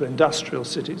transformation into industrial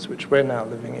cities, which we're now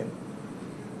living in,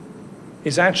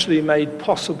 is actually made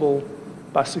possible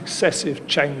by successive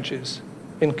changes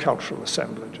in cultural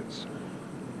assemblages.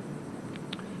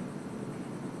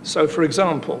 So, for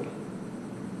example,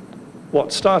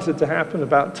 what started to happen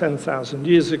about 10,000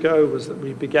 years ago was that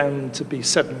we began to be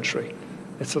sedentary.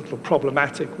 It's a little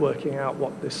problematic working out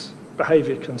what this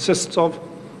behavior consists of.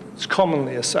 It's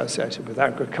commonly associated with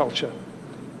agriculture.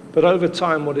 But over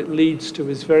time, what it leads to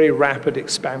is very rapid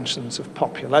expansions of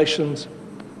populations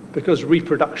because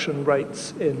reproduction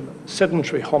rates in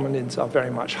sedentary hominids are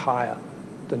very much higher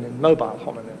than in mobile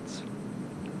hominids.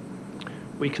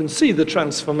 We can see the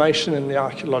transformation in the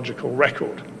archaeological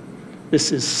record.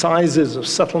 This is sizes of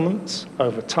settlements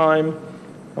over time,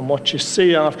 and what you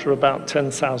see after about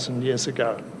 10,000 years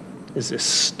ago is this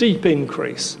steep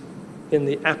increase in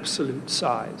the absolute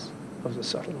size of the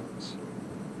settlements.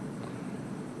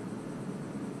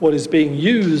 What is being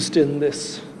used in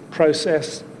this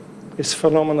process is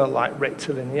phenomena like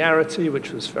rectilinearity,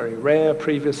 which was very rare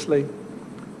previously,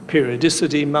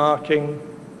 periodicity marking,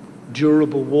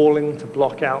 durable walling to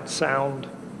block out sound,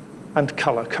 and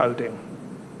color coding.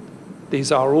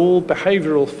 These are all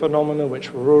behavioral phenomena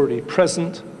which were already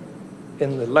present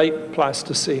in the late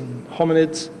Pleistocene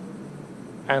hominids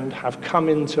and have come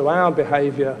into our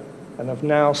behavior and have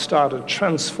now started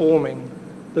transforming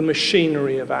the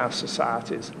machinery of our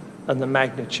societies and the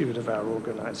magnitude of our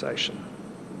organization.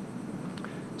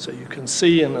 So you can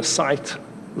see in a site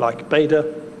like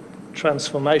Beda,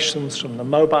 transformations from the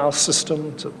mobile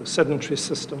system to the sedentary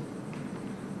system,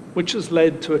 which has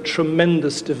led to a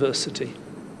tremendous diversity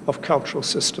of cultural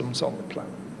systems on the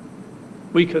planet.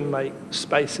 We can make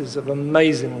spaces of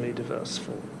amazingly diverse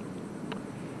form.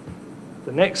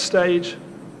 The next stage,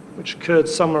 which occurred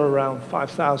somewhere around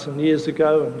 5,000 years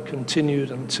ago and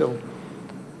continued until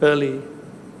early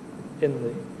in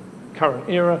the current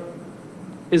era,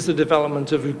 is the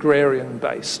development of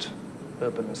agrarian-based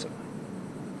urbanism.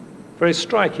 Very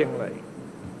strikingly,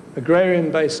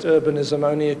 agrarian-based urbanism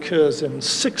only occurs in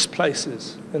 6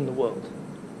 places in the world,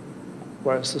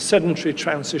 whereas the sedentary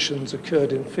transitions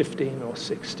occurred in 15 or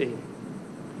 16.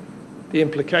 The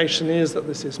implication is that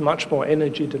this is much more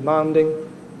energy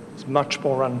demanding, it's much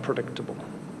more unpredictable.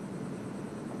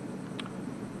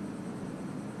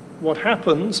 What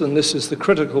happens, and this is the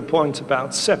critical point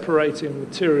about separating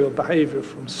material behavior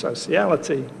from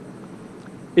sociality,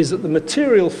 is that the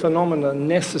material phenomena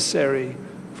necessary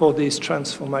for these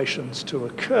transformations to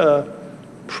occur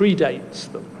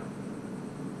predates them.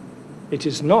 It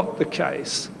is not the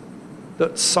case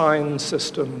that sign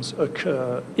systems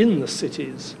occur in the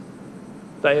cities.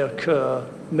 They occur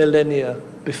millennia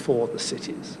before the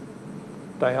cities.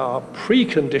 They are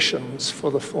preconditions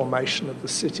for the formation of the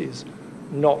cities,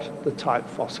 not the type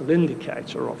fossil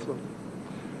indicator of them.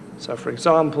 So, for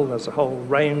example, there's a whole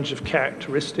range of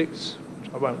characteristics,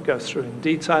 which I won't go through in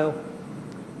detail.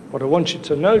 What I want you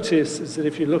to notice is that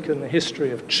if you look in the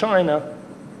history of China,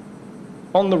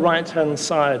 on the right-hand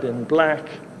side in black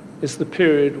is the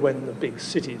period when the big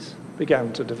cities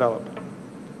began to develop.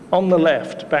 On the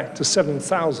left, back to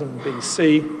 7000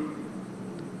 BC,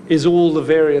 is all the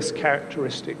various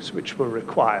characteristics which were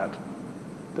required,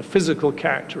 the physical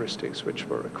characteristics which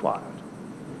were required.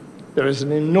 There is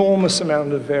an enormous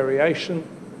amount of variation.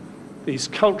 These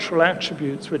cultural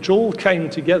attributes, which all came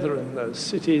together in those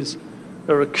cities,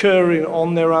 are occurring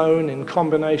on their own in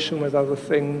combination with other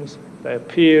things. They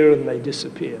appear and they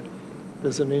disappear.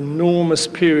 There's an enormous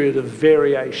period of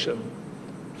variation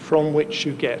from which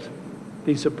you get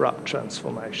these abrupt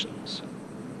transformations.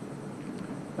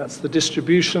 That's the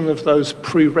distribution of those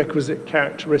prerequisite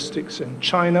characteristics in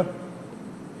China.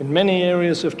 In many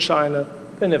areas of China,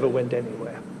 they never went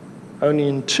anywhere. Only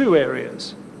in 2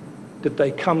 areas did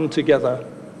they come together,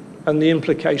 and the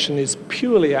implication is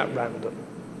purely at random.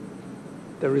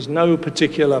 There is no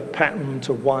particular pattern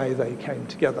to why they came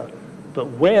together, but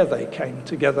where they came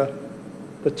together,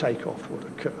 the takeoff would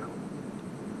occur.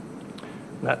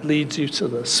 And that leads you to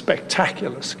the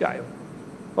spectacular scale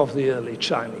of the early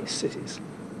Chinese cities.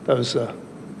 Those are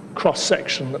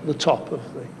cross-section at the top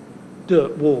of the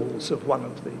dirt walls of one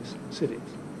of these cities.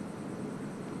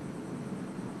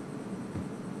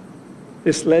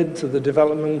 This led to the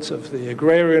development of the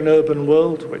agrarian urban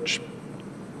world, which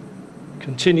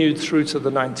continued through to the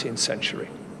 19th century.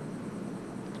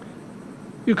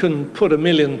 You can put 1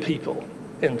 million people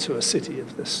into a city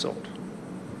of this sort.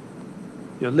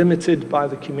 You're limited by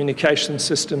the communication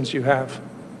systems you have,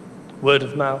 word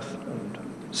of mouth and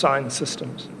sign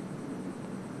systems.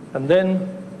 And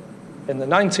then, in the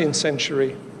 19th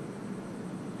century,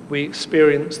 we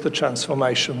experienced the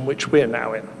transformation which we're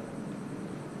now in.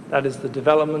 That is the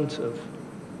development of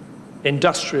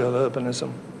industrial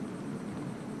urbanism,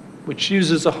 which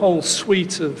uses a whole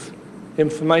suite of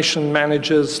information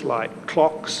managers like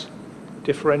clocks,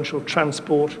 differential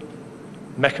transport,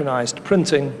 mechanized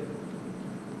printing,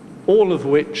 all of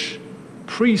which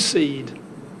precede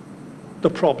the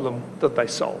problem that they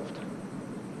solved.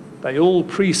 They all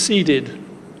preceded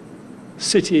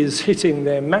cities hitting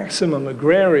their maximum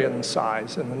agrarian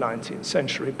size in the 19th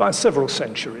century by several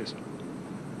centuries.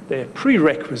 They're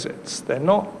prerequisites. They're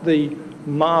not the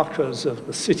markers of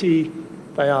the city.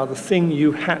 They are the thing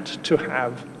you had to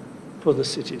have for the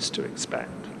cities to expand.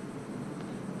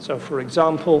 So, for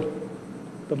example,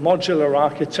 the modular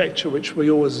architecture, which we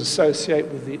always associate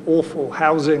with the awful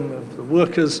housing of the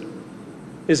workers,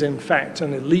 is in fact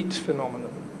an elite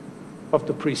phenomenon of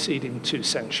the preceding 2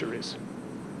 centuries.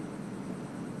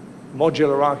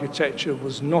 Modular architecture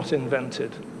was not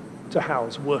invented to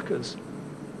house workers.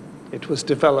 It was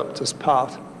developed as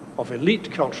part of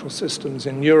elite cultural systems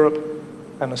in Europe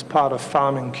and as part of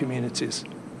farming communities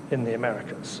in the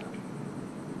Americas.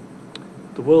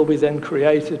 The world we then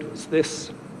created was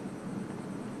this.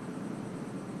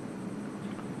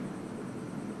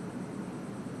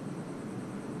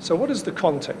 So what is the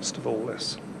context of all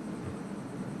this?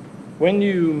 When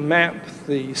you map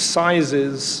the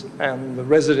sizes and the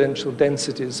residential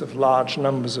densities of large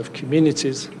numbers of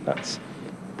communities, that's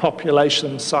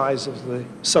population size of the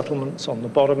settlements on the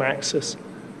bottom axis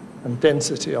and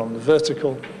density on the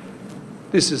vertical,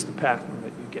 this is the pattern that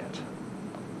you get.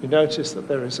 You notice that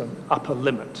there is an upper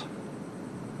limit.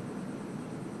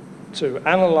 To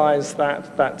analyze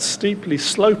that steeply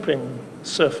sloping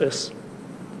surface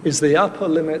is the upper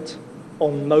limit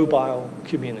on mobile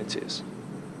communities.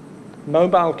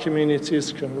 Mobile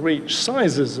communities can reach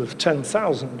sizes of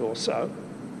 10,000 or so,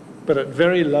 but at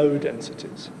very low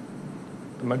densities.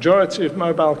 The majority of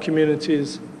mobile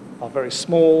communities are very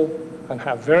small and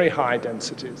have very high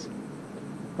densities.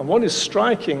 And what is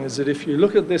striking is that if you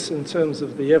look at this in terms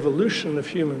of the evolution of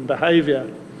human behavior,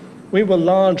 we were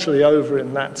largely over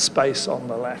in that space on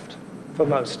the left for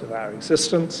most of our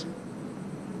existence.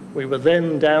 We were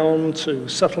then down to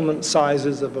settlement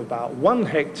sizes of about 1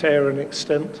 hectare in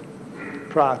extent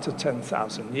prior to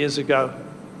 10,000 years ago.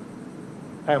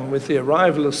 And with the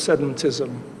arrival of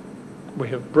sedentism, we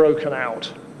have broken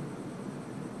out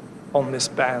on this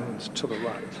band to the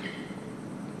right.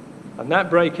 And that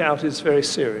breakout is very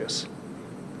serious.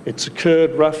 It's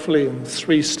occurred roughly in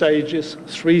 3 stages,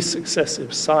 3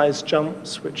 successive size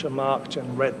jumps, which are marked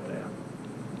in red there.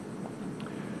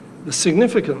 The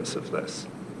significance of this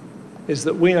is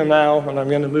that we are now, and I'm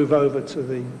going to move over to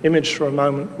the image for a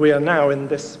moment, we are now in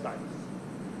this space.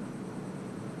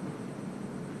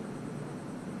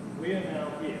 We are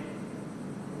now here.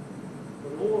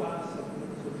 But all our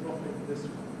settlements are dropping this way.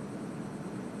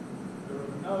 There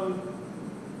are no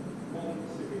modern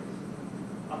cities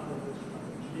up on this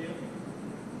range here,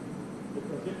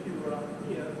 because if you were up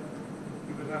here,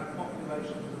 you would have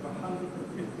populations of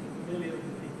 150 million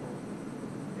people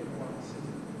in one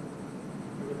city.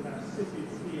 You would have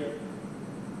cities here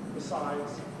the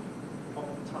size of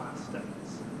entire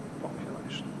states'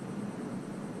 population.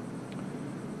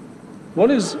 What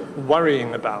is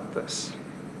worrying about this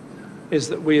is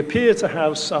that we appear to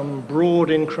have some broad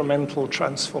incremental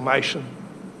transformation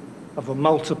of a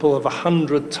multiple of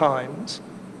 100 times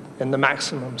in the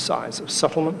maximum size of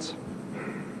settlements.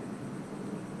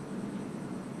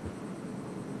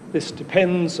 This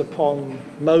depends upon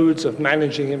modes of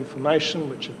managing information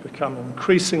which have become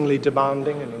increasingly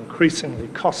demanding and increasingly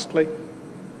costly.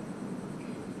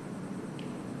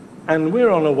 And we're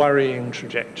on a worrying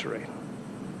trajectory.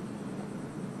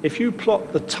 If you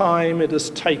plot the time it has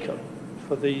taken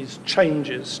for these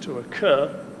changes to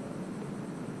occur,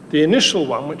 the initial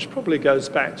one, which probably goes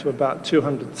back to about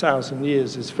 200,000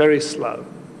 years, is very slow.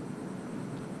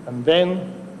 And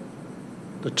then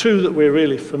the 2 that we're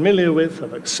really familiar with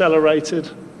have accelerated,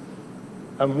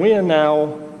 and we are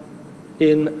now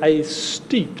in a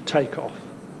steep takeoff.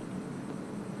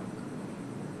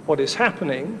 What is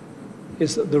happening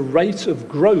is that the rate of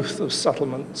growth of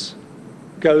settlements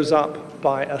goes up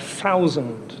by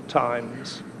 1,000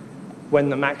 times when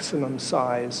the maximum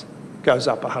size goes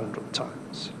up 100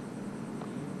 times.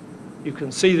 You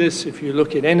can see this if you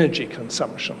look at energy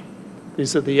consumption.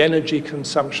 These are the energy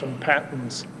consumption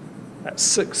patterns at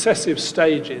successive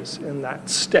stages in that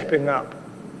stepping up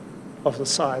of the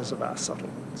size of our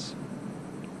settlements.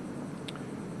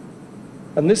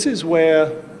 And this is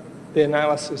where the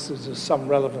analysis is of some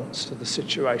relevance to the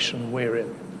situation we're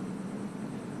in.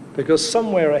 Because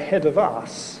somewhere ahead of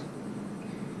us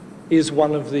is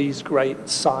one of these great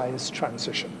size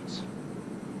transitions.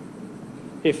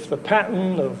 If the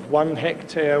pattern of 1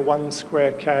 hectare, 1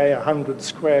 square K, 100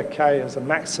 square K as a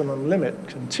maximum limit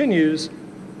continues,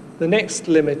 the next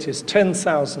limit is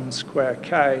 10,000 square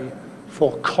K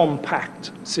for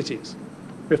compact cities.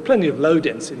 We have plenty of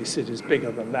low-density cities bigger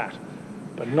than that,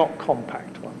 but not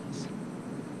compact ones.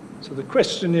 So the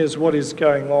question is, what is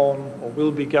going on or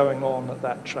will be going on at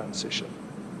that transition?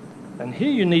 And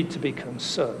here you need to be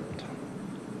concerned,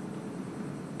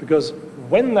 because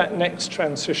when that next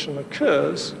transition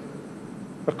occurs,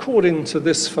 according to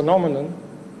this phenomenon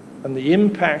and the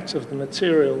impact of the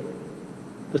material,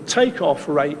 the takeoff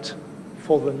rate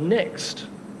for the next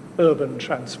urban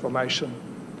transformation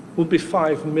will be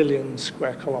 5 million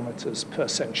square kilometers per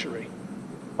century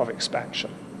of expansion.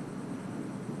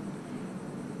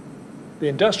 The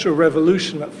Industrial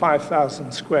Revolution at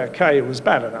 5,000 square K was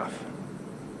bad enough.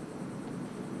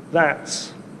 That's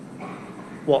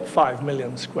what 5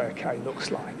 million square K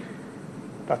looks like.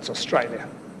 That's Australia.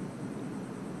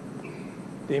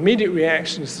 The immediate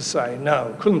reaction is to say,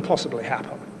 no, couldn't possibly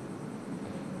happen.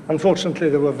 Unfortunately,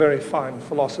 there were very fine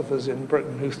philosophers in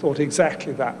Britain who thought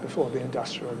exactly that before the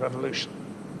Industrial Revolution.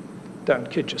 Don't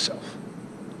kid yourself.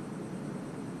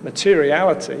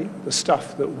 Materiality, the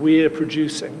stuff that we're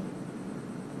producing,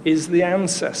 is the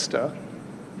ancestor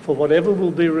for whatever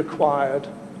will be required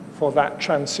for that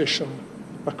transition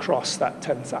across that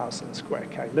 10,000 square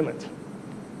K limit.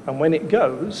 And when it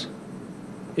goes,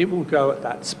 it will go at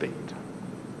that speed.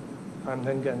 I'm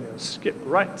then going to skip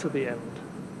right to the end.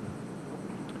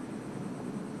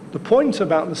 The point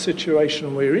about the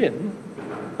situation we're in,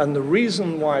 and the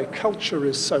reason why culture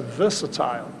is so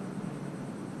versatile,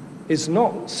 is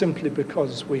not simply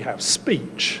because we have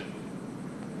speech,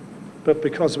 but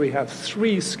because we have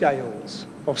 3 scales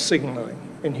of signaling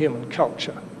in human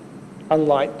culture,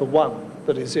 unlike the one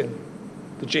that is in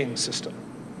the gene system.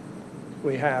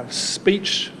 We have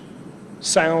speech,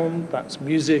 sound, that's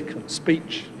music and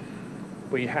speech.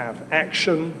 We have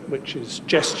action, which is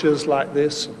gestures like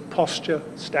this, and posture,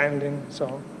 standing, so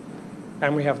on.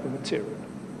 And we have the material.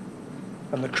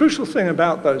 And the crucial thing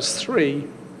about those 3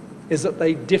 is that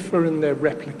they differ in their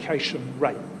replication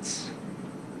rates.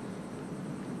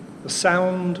 The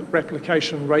sound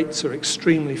replication rates are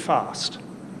extremely fast.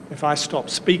 If I stop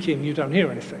speaking, you don't hear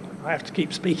anything. I have to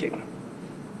keep speaking.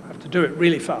 I have to do it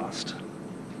really fast.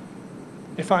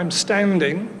 If I'm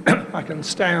standing, I can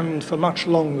stand for much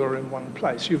longer in one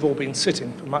place. You've all been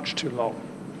sitting for much too long.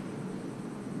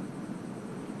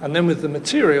 And then with the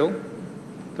material,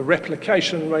 the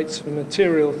replication rates for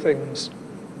material things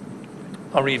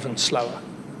are even slower.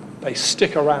 They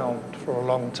stick around for a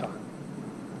long time.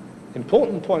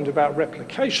 Important point about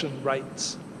replication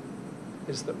rates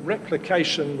is that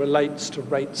replication relates to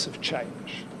rates of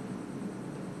change.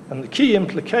 And the key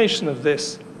implication of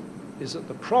this is that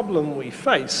the problem we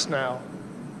face now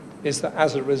is that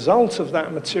as a result of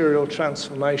that material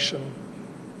transformation,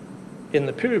 in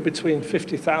the period between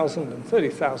 50,000 and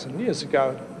 30,000 years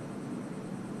ago,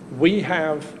 we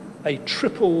have a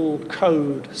triple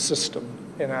code system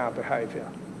in our behavior,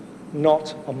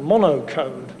 not a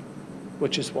monocode,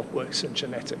 which is what works in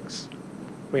genetics.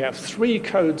 We have 3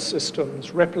 code systems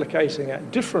replicating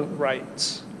at different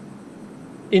rates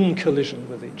in collision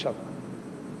with each other.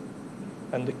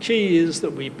 And the key is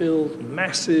that we build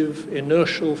massive,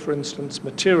 inertial, for instance,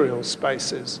 material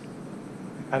spaces,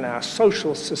 and our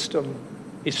social system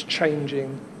is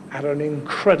changing at an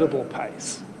incredible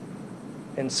pace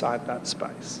inside that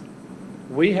space.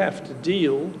 We have to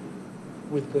deal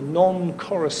with the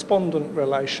non-correspondent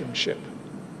relationship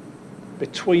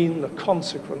between the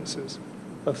consequences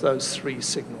of those 3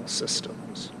 signal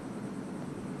systems.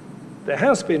 There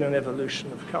has been an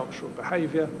evolution of cultural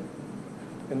behavior.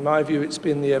 In my view, it's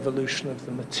been the evolution of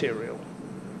the material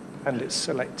and its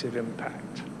selective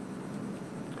impact.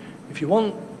 If you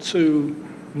want to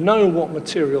know what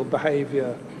material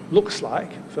behavior looks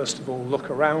like, first of all, look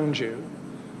around you,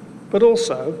 but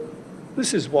also,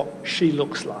 this is what she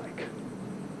looks like.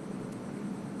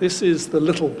 This is the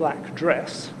little black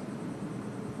dress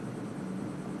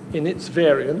in its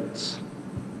variants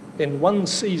in one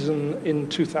season in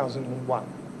 2001.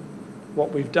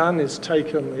 What we've done is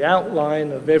taken the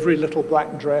outline of every little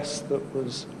black dress that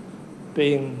was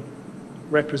being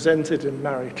represented in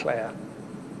Marie Claire.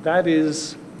 That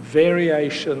is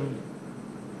variation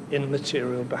in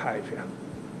material behavior.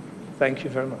 Thank you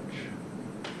very much.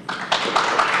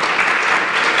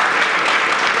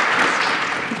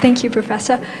 Thank you,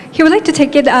 Professor. He would like to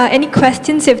take it. Any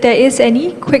questions, if there is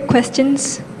any quick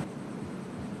questions?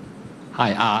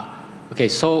 Hi. Okay,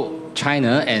 so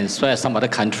China and as well as some other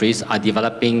countries are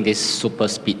developing these super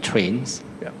speed trains,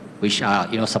 which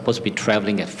are supposed to be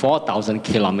traveling at 4,000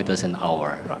 kilometers an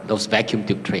hour. Right. Those vacuum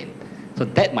tube trains. So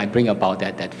that might bring about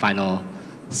that final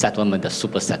settlement, the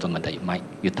super settlement that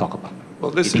you talk about.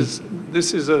 Well, this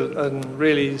is a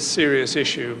really serious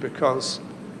issue because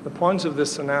The point of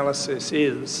this analysis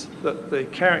is that the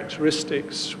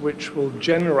characteristics which will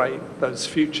generate those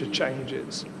future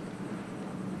changes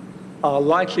are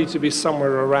likely to be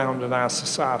somewhere around in our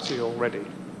society already.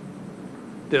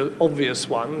 The obvious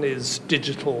one is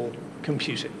digital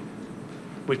computing,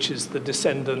 which is the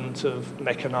descendant of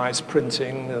mechanized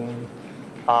printing and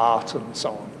art and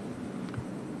so on.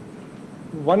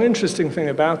 One interesting thing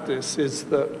about this is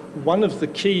that one of the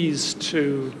keys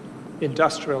to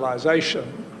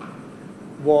industrialization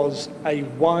was a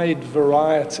wide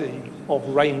variety of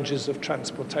ranges of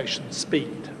transportation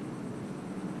speed.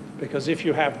 Because if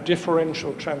you have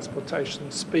differential transportation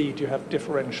speed, you have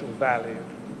differential value.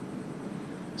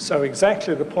 So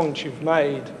exactly the point you've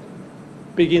made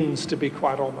begins to be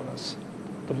quite ominous.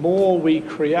 The more we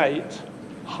create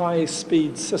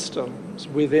high-speed systems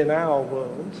within our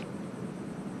world,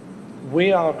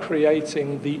 we are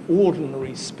creating the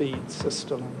ordinary speed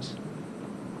systems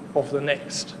of the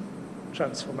next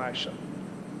transformation.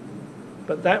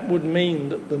 But that would mean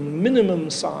that the minimum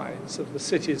size of the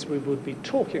cities we would be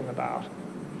talking about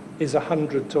is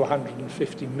 100 to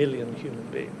 150 million human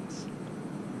beings.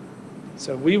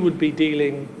 So we would be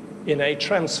dealing in a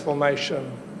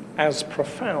transformation as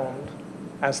profound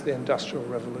as the Industrial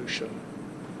Revolution.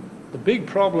 The big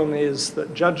problem is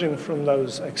that judging from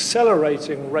those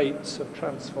accelerating rates of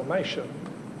transformation,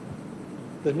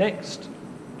 the next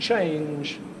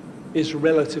change is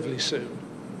relatively soon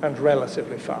and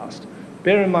relatively fast.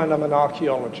 Bear in mind I'm an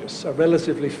archaeologist, so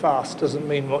relatively fast doesn't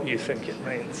mean what you think it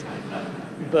means.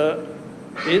 But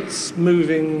it's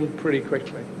moving pretty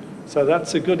quickly. So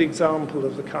that's a good example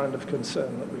of the kind of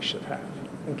concern that we should have.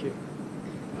 Thank you.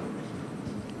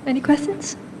 Any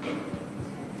questions?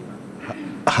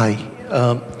 Hi.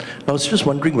 I was just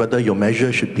wondering whether your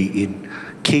measure should be in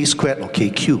k squared or k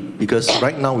cubed, because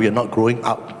right now we are not growing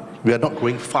up. We are not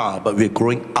growing far, but we are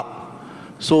growing up.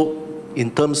 So in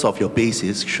terms of your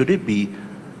basis, should it be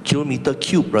kilometer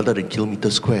cube rather than kilometer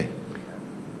square?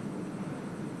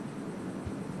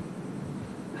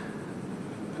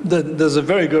 There's a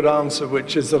very good answer,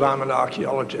 which is that I'm an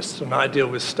archaeologist and I deal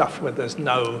with stuff where there's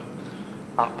no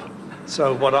up.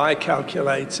 So what I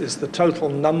calculate is the total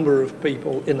number of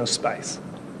people in a space.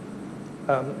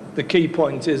 The key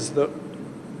point is that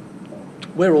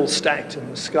we're all stacked in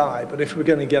the sky, but if we're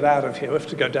going to get out of here, we have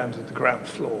to go down to the ground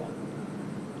floor.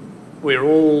 We're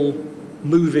all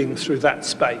moving through that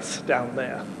space down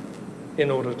there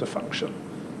in order to function.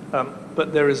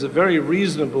 But there is a very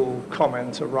reasonable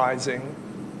comment arising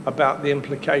about the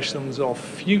implications of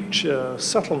future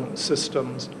settlement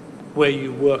systems where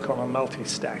you work on a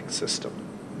multi-stack system,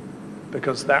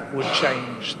 because that would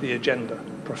change the agenda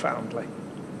profoundly.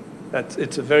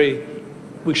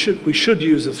 We should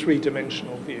use a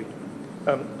three-dimensional view.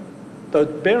 Though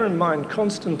bear in mind,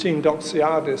 Konstantin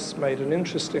Doxiadis made an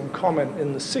interesting comment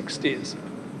in the 60s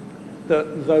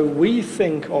that though we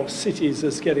think of cities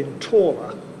as getting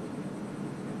taller,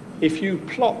 if you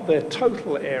plot their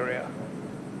total area,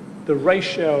 the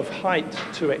ratio of height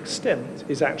to extent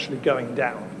is actually going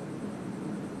down.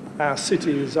 Our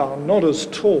cities are not as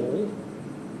tall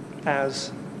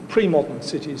as pre-modern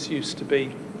cities used to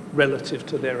be relative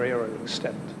to their area of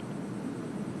extent.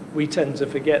 We tend to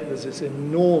forget there's this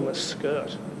enormous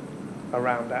skirt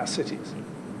around our cities.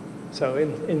 So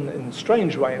in a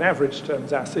strange way, in average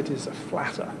terms, our cities are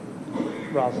flatter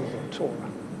rather than taller,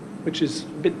 which is a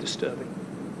bit disturbing.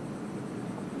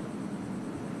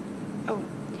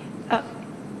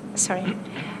 Sorry.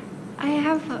 I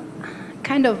have a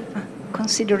kind of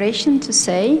consideration to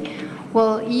say.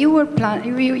 Well, you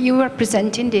were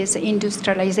presenting this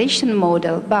industrialization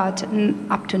model, but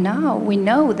up to now, we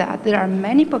know that there are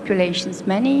many populations,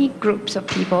 many groups of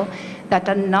people that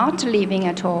are not living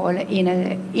at all in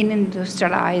an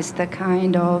industrialized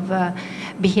kind of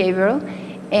behavior,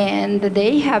 and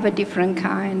they have a different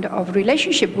kind of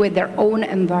relationship with their own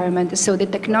environment. So the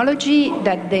technology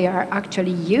that they are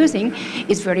actually using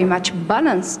is very much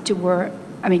balanced toward,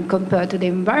 compared to the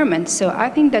environment. So I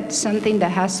think that's something that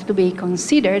has to be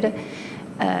considered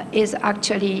is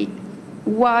actually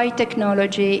why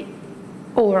technology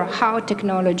or how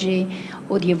technology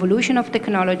or the evolution of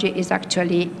technology is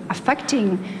actually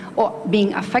affecting or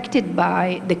being affected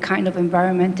by the kind of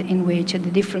environment in which the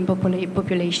different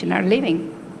population are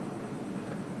living.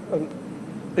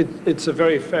 It's a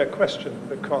very fair question,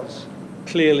 because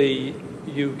clearly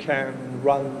you can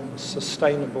run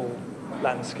sustainable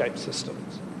landscape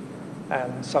systems,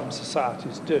 and some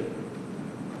societies do.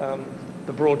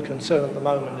 The broad concern at the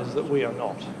moment is that we are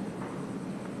not.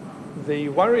 The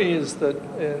worry is that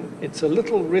it's a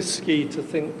little risky to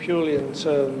think purely in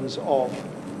terms of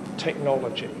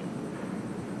technology.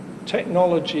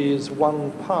 technology is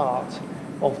one part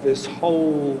of this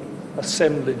whole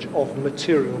assemblage of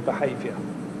material behavior,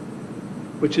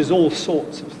 which is all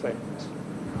sorts of things.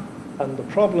 And the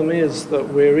problem is that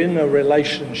we're in a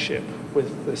relationship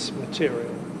with this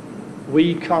material.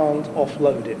 We can't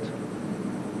offload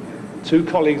it. Two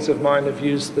colleagues of mine have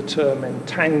used the term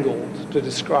entangled to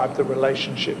describe the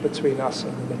relationship between us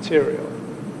and the material.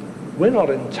 We're not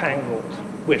entangled,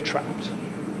 we're trapped.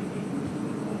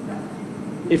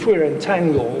 If we're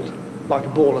entangled, like a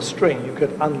ball of string, you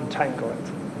could untangle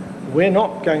it. We're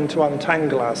not going to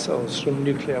untangle ourselves from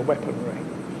nuclear weaponry.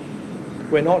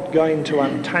 We're not going to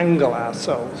untangle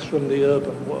ourselves from the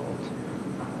urban world.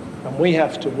 And we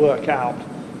have to work out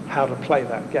how to play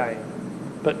that game.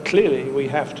 But clearly, we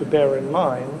have to bear in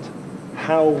mind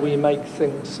how we make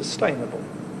things sustainable.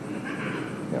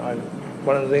 You know,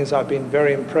 one of the things I've been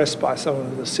very impressed by some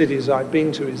of the cities I've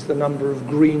been to is the number of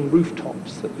green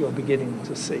rooftops that you're beginning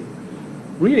to see.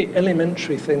 Really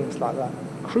elementary things like that,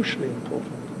 crucially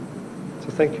important. So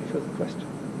thank you for the question.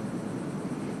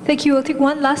 Thank you. We'll take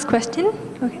one last question.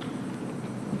 Okay.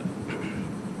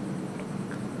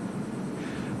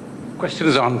 Question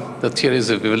is on the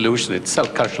theories of evolution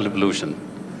itself, cultural evolution.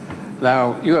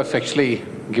 Now, you have actually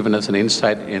given us an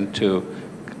insight into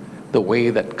the way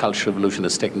that cultural evolution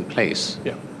has taken place.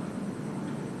 Yeah.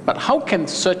 But how can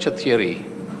such a theory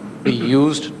be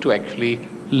used to actually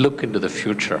look into the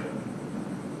future?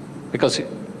 Because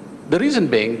the reason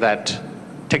being that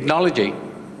technology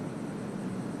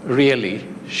really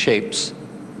shapes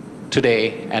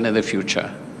today and in the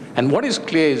future. And what is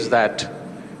clear is that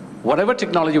whatever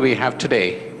technology we have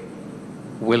today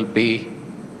will be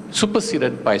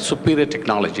superseded by superior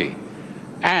technology.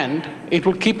 And it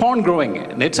will keep on growing,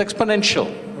 and it's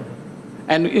exponential.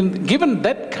 And given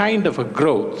that kind of a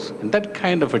growth and that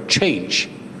kind of a change,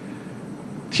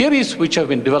 theories which have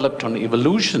been developed on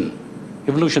evolution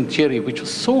theory, which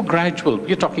was so gradual,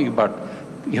 we're talking about,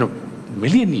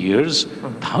 million years,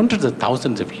 hundreds of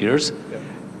thousands of years,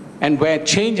 and where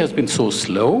change has been so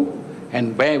slow,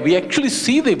 and where we actually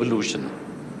see the evolution.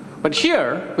 But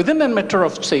here, within a matter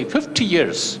of, say, 50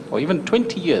 years, or even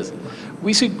 20 years,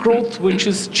 we see growth which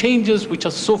is changes which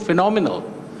are so phenomenal.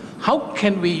 How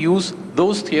can we use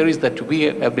those theories that we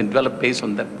have been developed based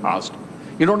on that past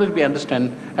in order to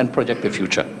understand and project the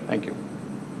future? Thank you.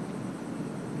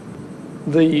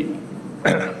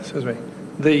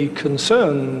 The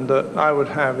concern that I would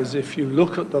have is if you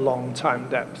look at the long time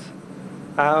depth,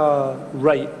 our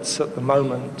rates at the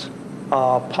moment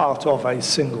are part of a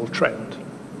single trend.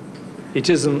 It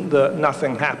isn't that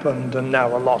nothing happened and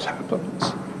now a lot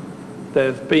happens. There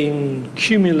have been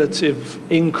cumulative,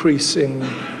 increasing,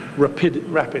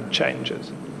 rapid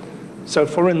changes. So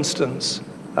for instance,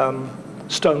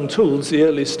 stone tools, the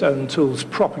early stone tools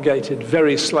propagated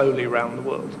very slowly around the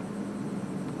world.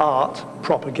 Art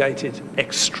propagated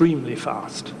extremely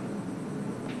fast.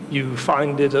 You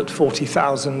find it at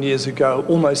 40,000 years ago,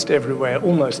 almost everywhere,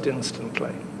 almost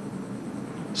instantly.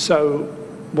 So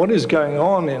what is going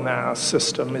on in our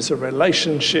system is a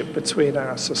relationship between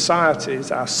our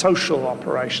societies, our social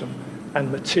operation,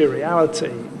 and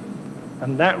materiality,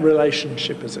 and that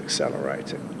relationship is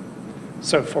accelerating.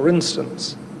 So for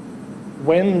instance,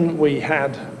 when we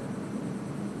had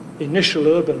initial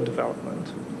urban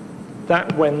development,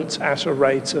 that went at a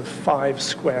rate of 5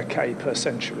 square K per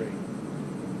century.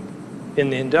 In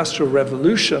the Industrial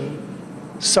Revolution,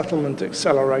 settlement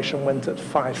acceleration went at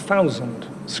 5,000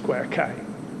 square K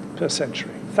per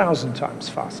century, 1,000 times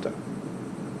faster.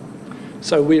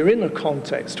 So we're in a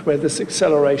context where this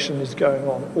acceleration is going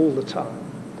on all the time.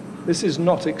 This is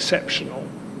not exceptional.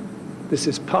 This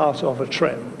is part of a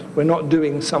trend. We're not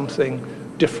doing something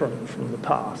different from the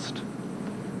past.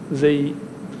 The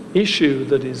issue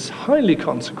that is highly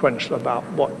consequential about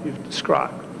what you've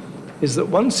described is that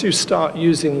once you start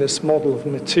using this model of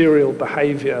material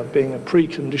behavior being a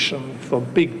precondition for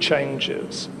big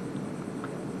changes,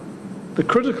 the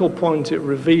critical point it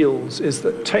reveals is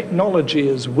that technology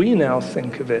as we now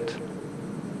think of it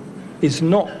is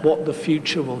not what the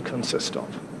future will consist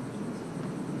of.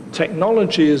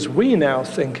 Technology as we now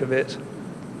think of it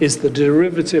is the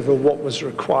derivative of what was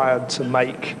required to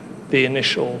make the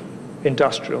initial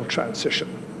industrial transition.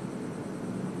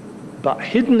 But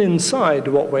hidden inside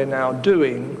what we're now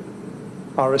doing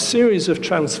are a series of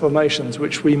transformations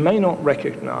which we may not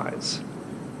recognize,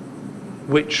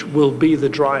 which will be the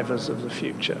drivers of the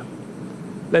future.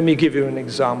 Let me give you an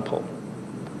example.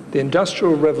 The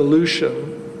Industrial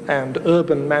Revolution and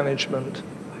urban management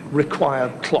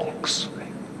required clocks.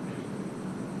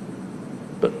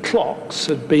 But clocks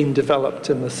had been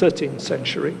developed in the 13th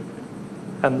century,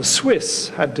 and the Swiss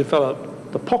had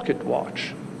developed the pocket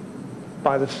watch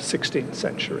by the 16th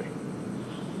century.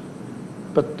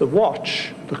 But the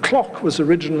watch, the clock, was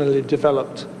originally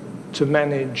developed to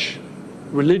manage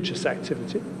religious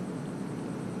activity,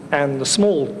 and the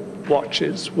small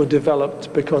watches were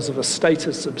developed because of a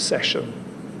status obsession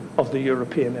of the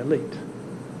European elite.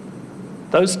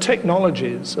 Those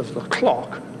technologies of the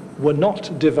clock were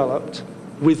not developed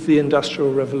with the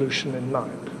Industrial Revolution in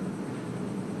mind.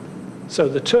 So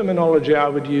the terminology I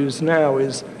would use now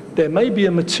is there may be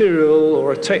a material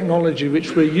or a technology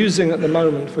which we're using at the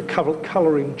moment for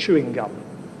coloring chewing gum,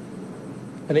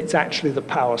 and it's actually the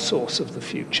power source of the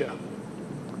future.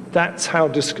 That's how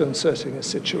disconcerting a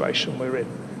situation we're in.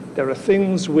 There are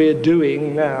things we're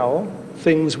doing now,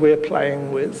 things we're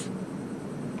playing with,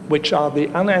 which are the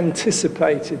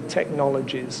unanticipated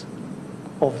technologies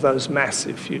of those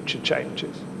massive future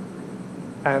changes.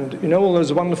 And you know all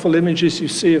those wonderful images you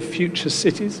see of future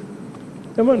cities?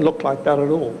 They won't look like that at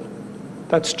all.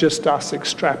 That's just us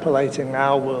extrapolating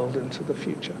our world into the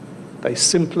future. They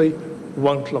simply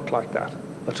won't look like that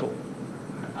at all.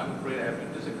 I'm afraid I have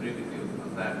to disagree with you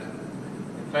on that.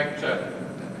 In fact,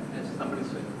 as somebody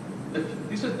said,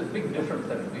 this is the big difference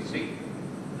that we see,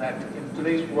 that in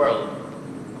today's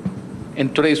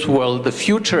world, the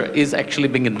future is actually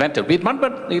being invented. It might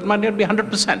not be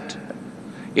 100%.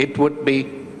 It would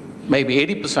be maybe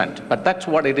 80%, but that's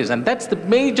what it is. And that's the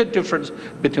major difference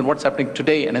between what's happening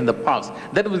today and in the past.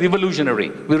 That was evolutionary.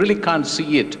 We really can't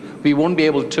see it. We won't be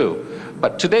able to.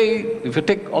 But today, if you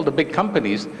take all the big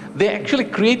companies, they're actually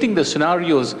creating the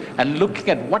scenarios and looking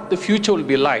at what the future will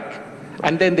be like.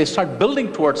 And then they start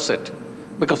building towards it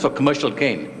because of commercial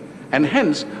gain. And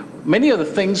hence, many of the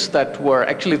things that were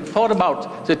actually thought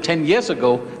about, say, 10 years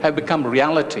ago have become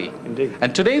reality. Indeed.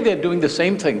 And today they're doing the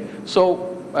same thing. So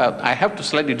I have to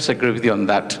slightly disagree with you on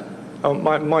that.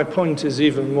 My point is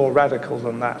even more radical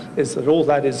than that, is that all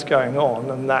that is going on,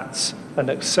 and that's an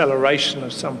acceleration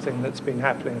of something that's been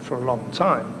happening for a long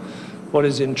time. What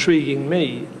is intriguing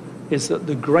me is that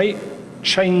the great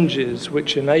changes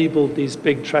which enabled these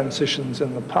big transitions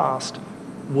in the past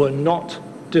were not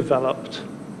developed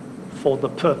for the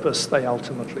purpose they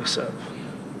ultimately serve.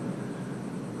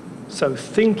 So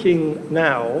thinking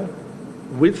now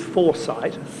with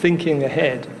foresight, thinking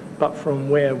ahead, but from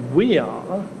where we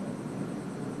are,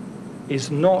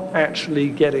 is not actually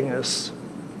getting us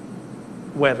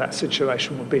where that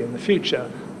situation will be in the future.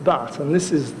 But, and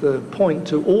this is the point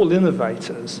to all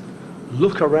innovators,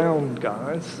 look around,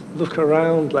 guys, look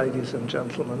around, ladies and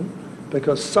gentlemen,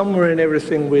 because somewhere in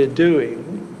everything we're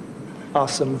doing are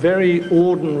some very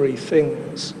ordinary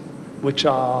things which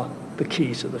are the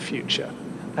key to the future,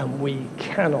 and we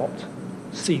cannot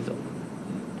see them.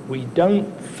 We don't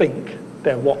think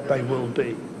they're what they will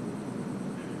be.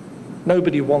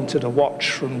 Nobody wanted a watch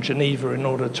from Geneva in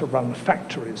order to run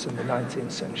factories in the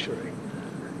 19th century.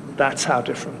 That's how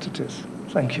different it is.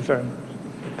 Thank you very much.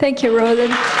 Thank you,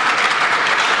 Roland.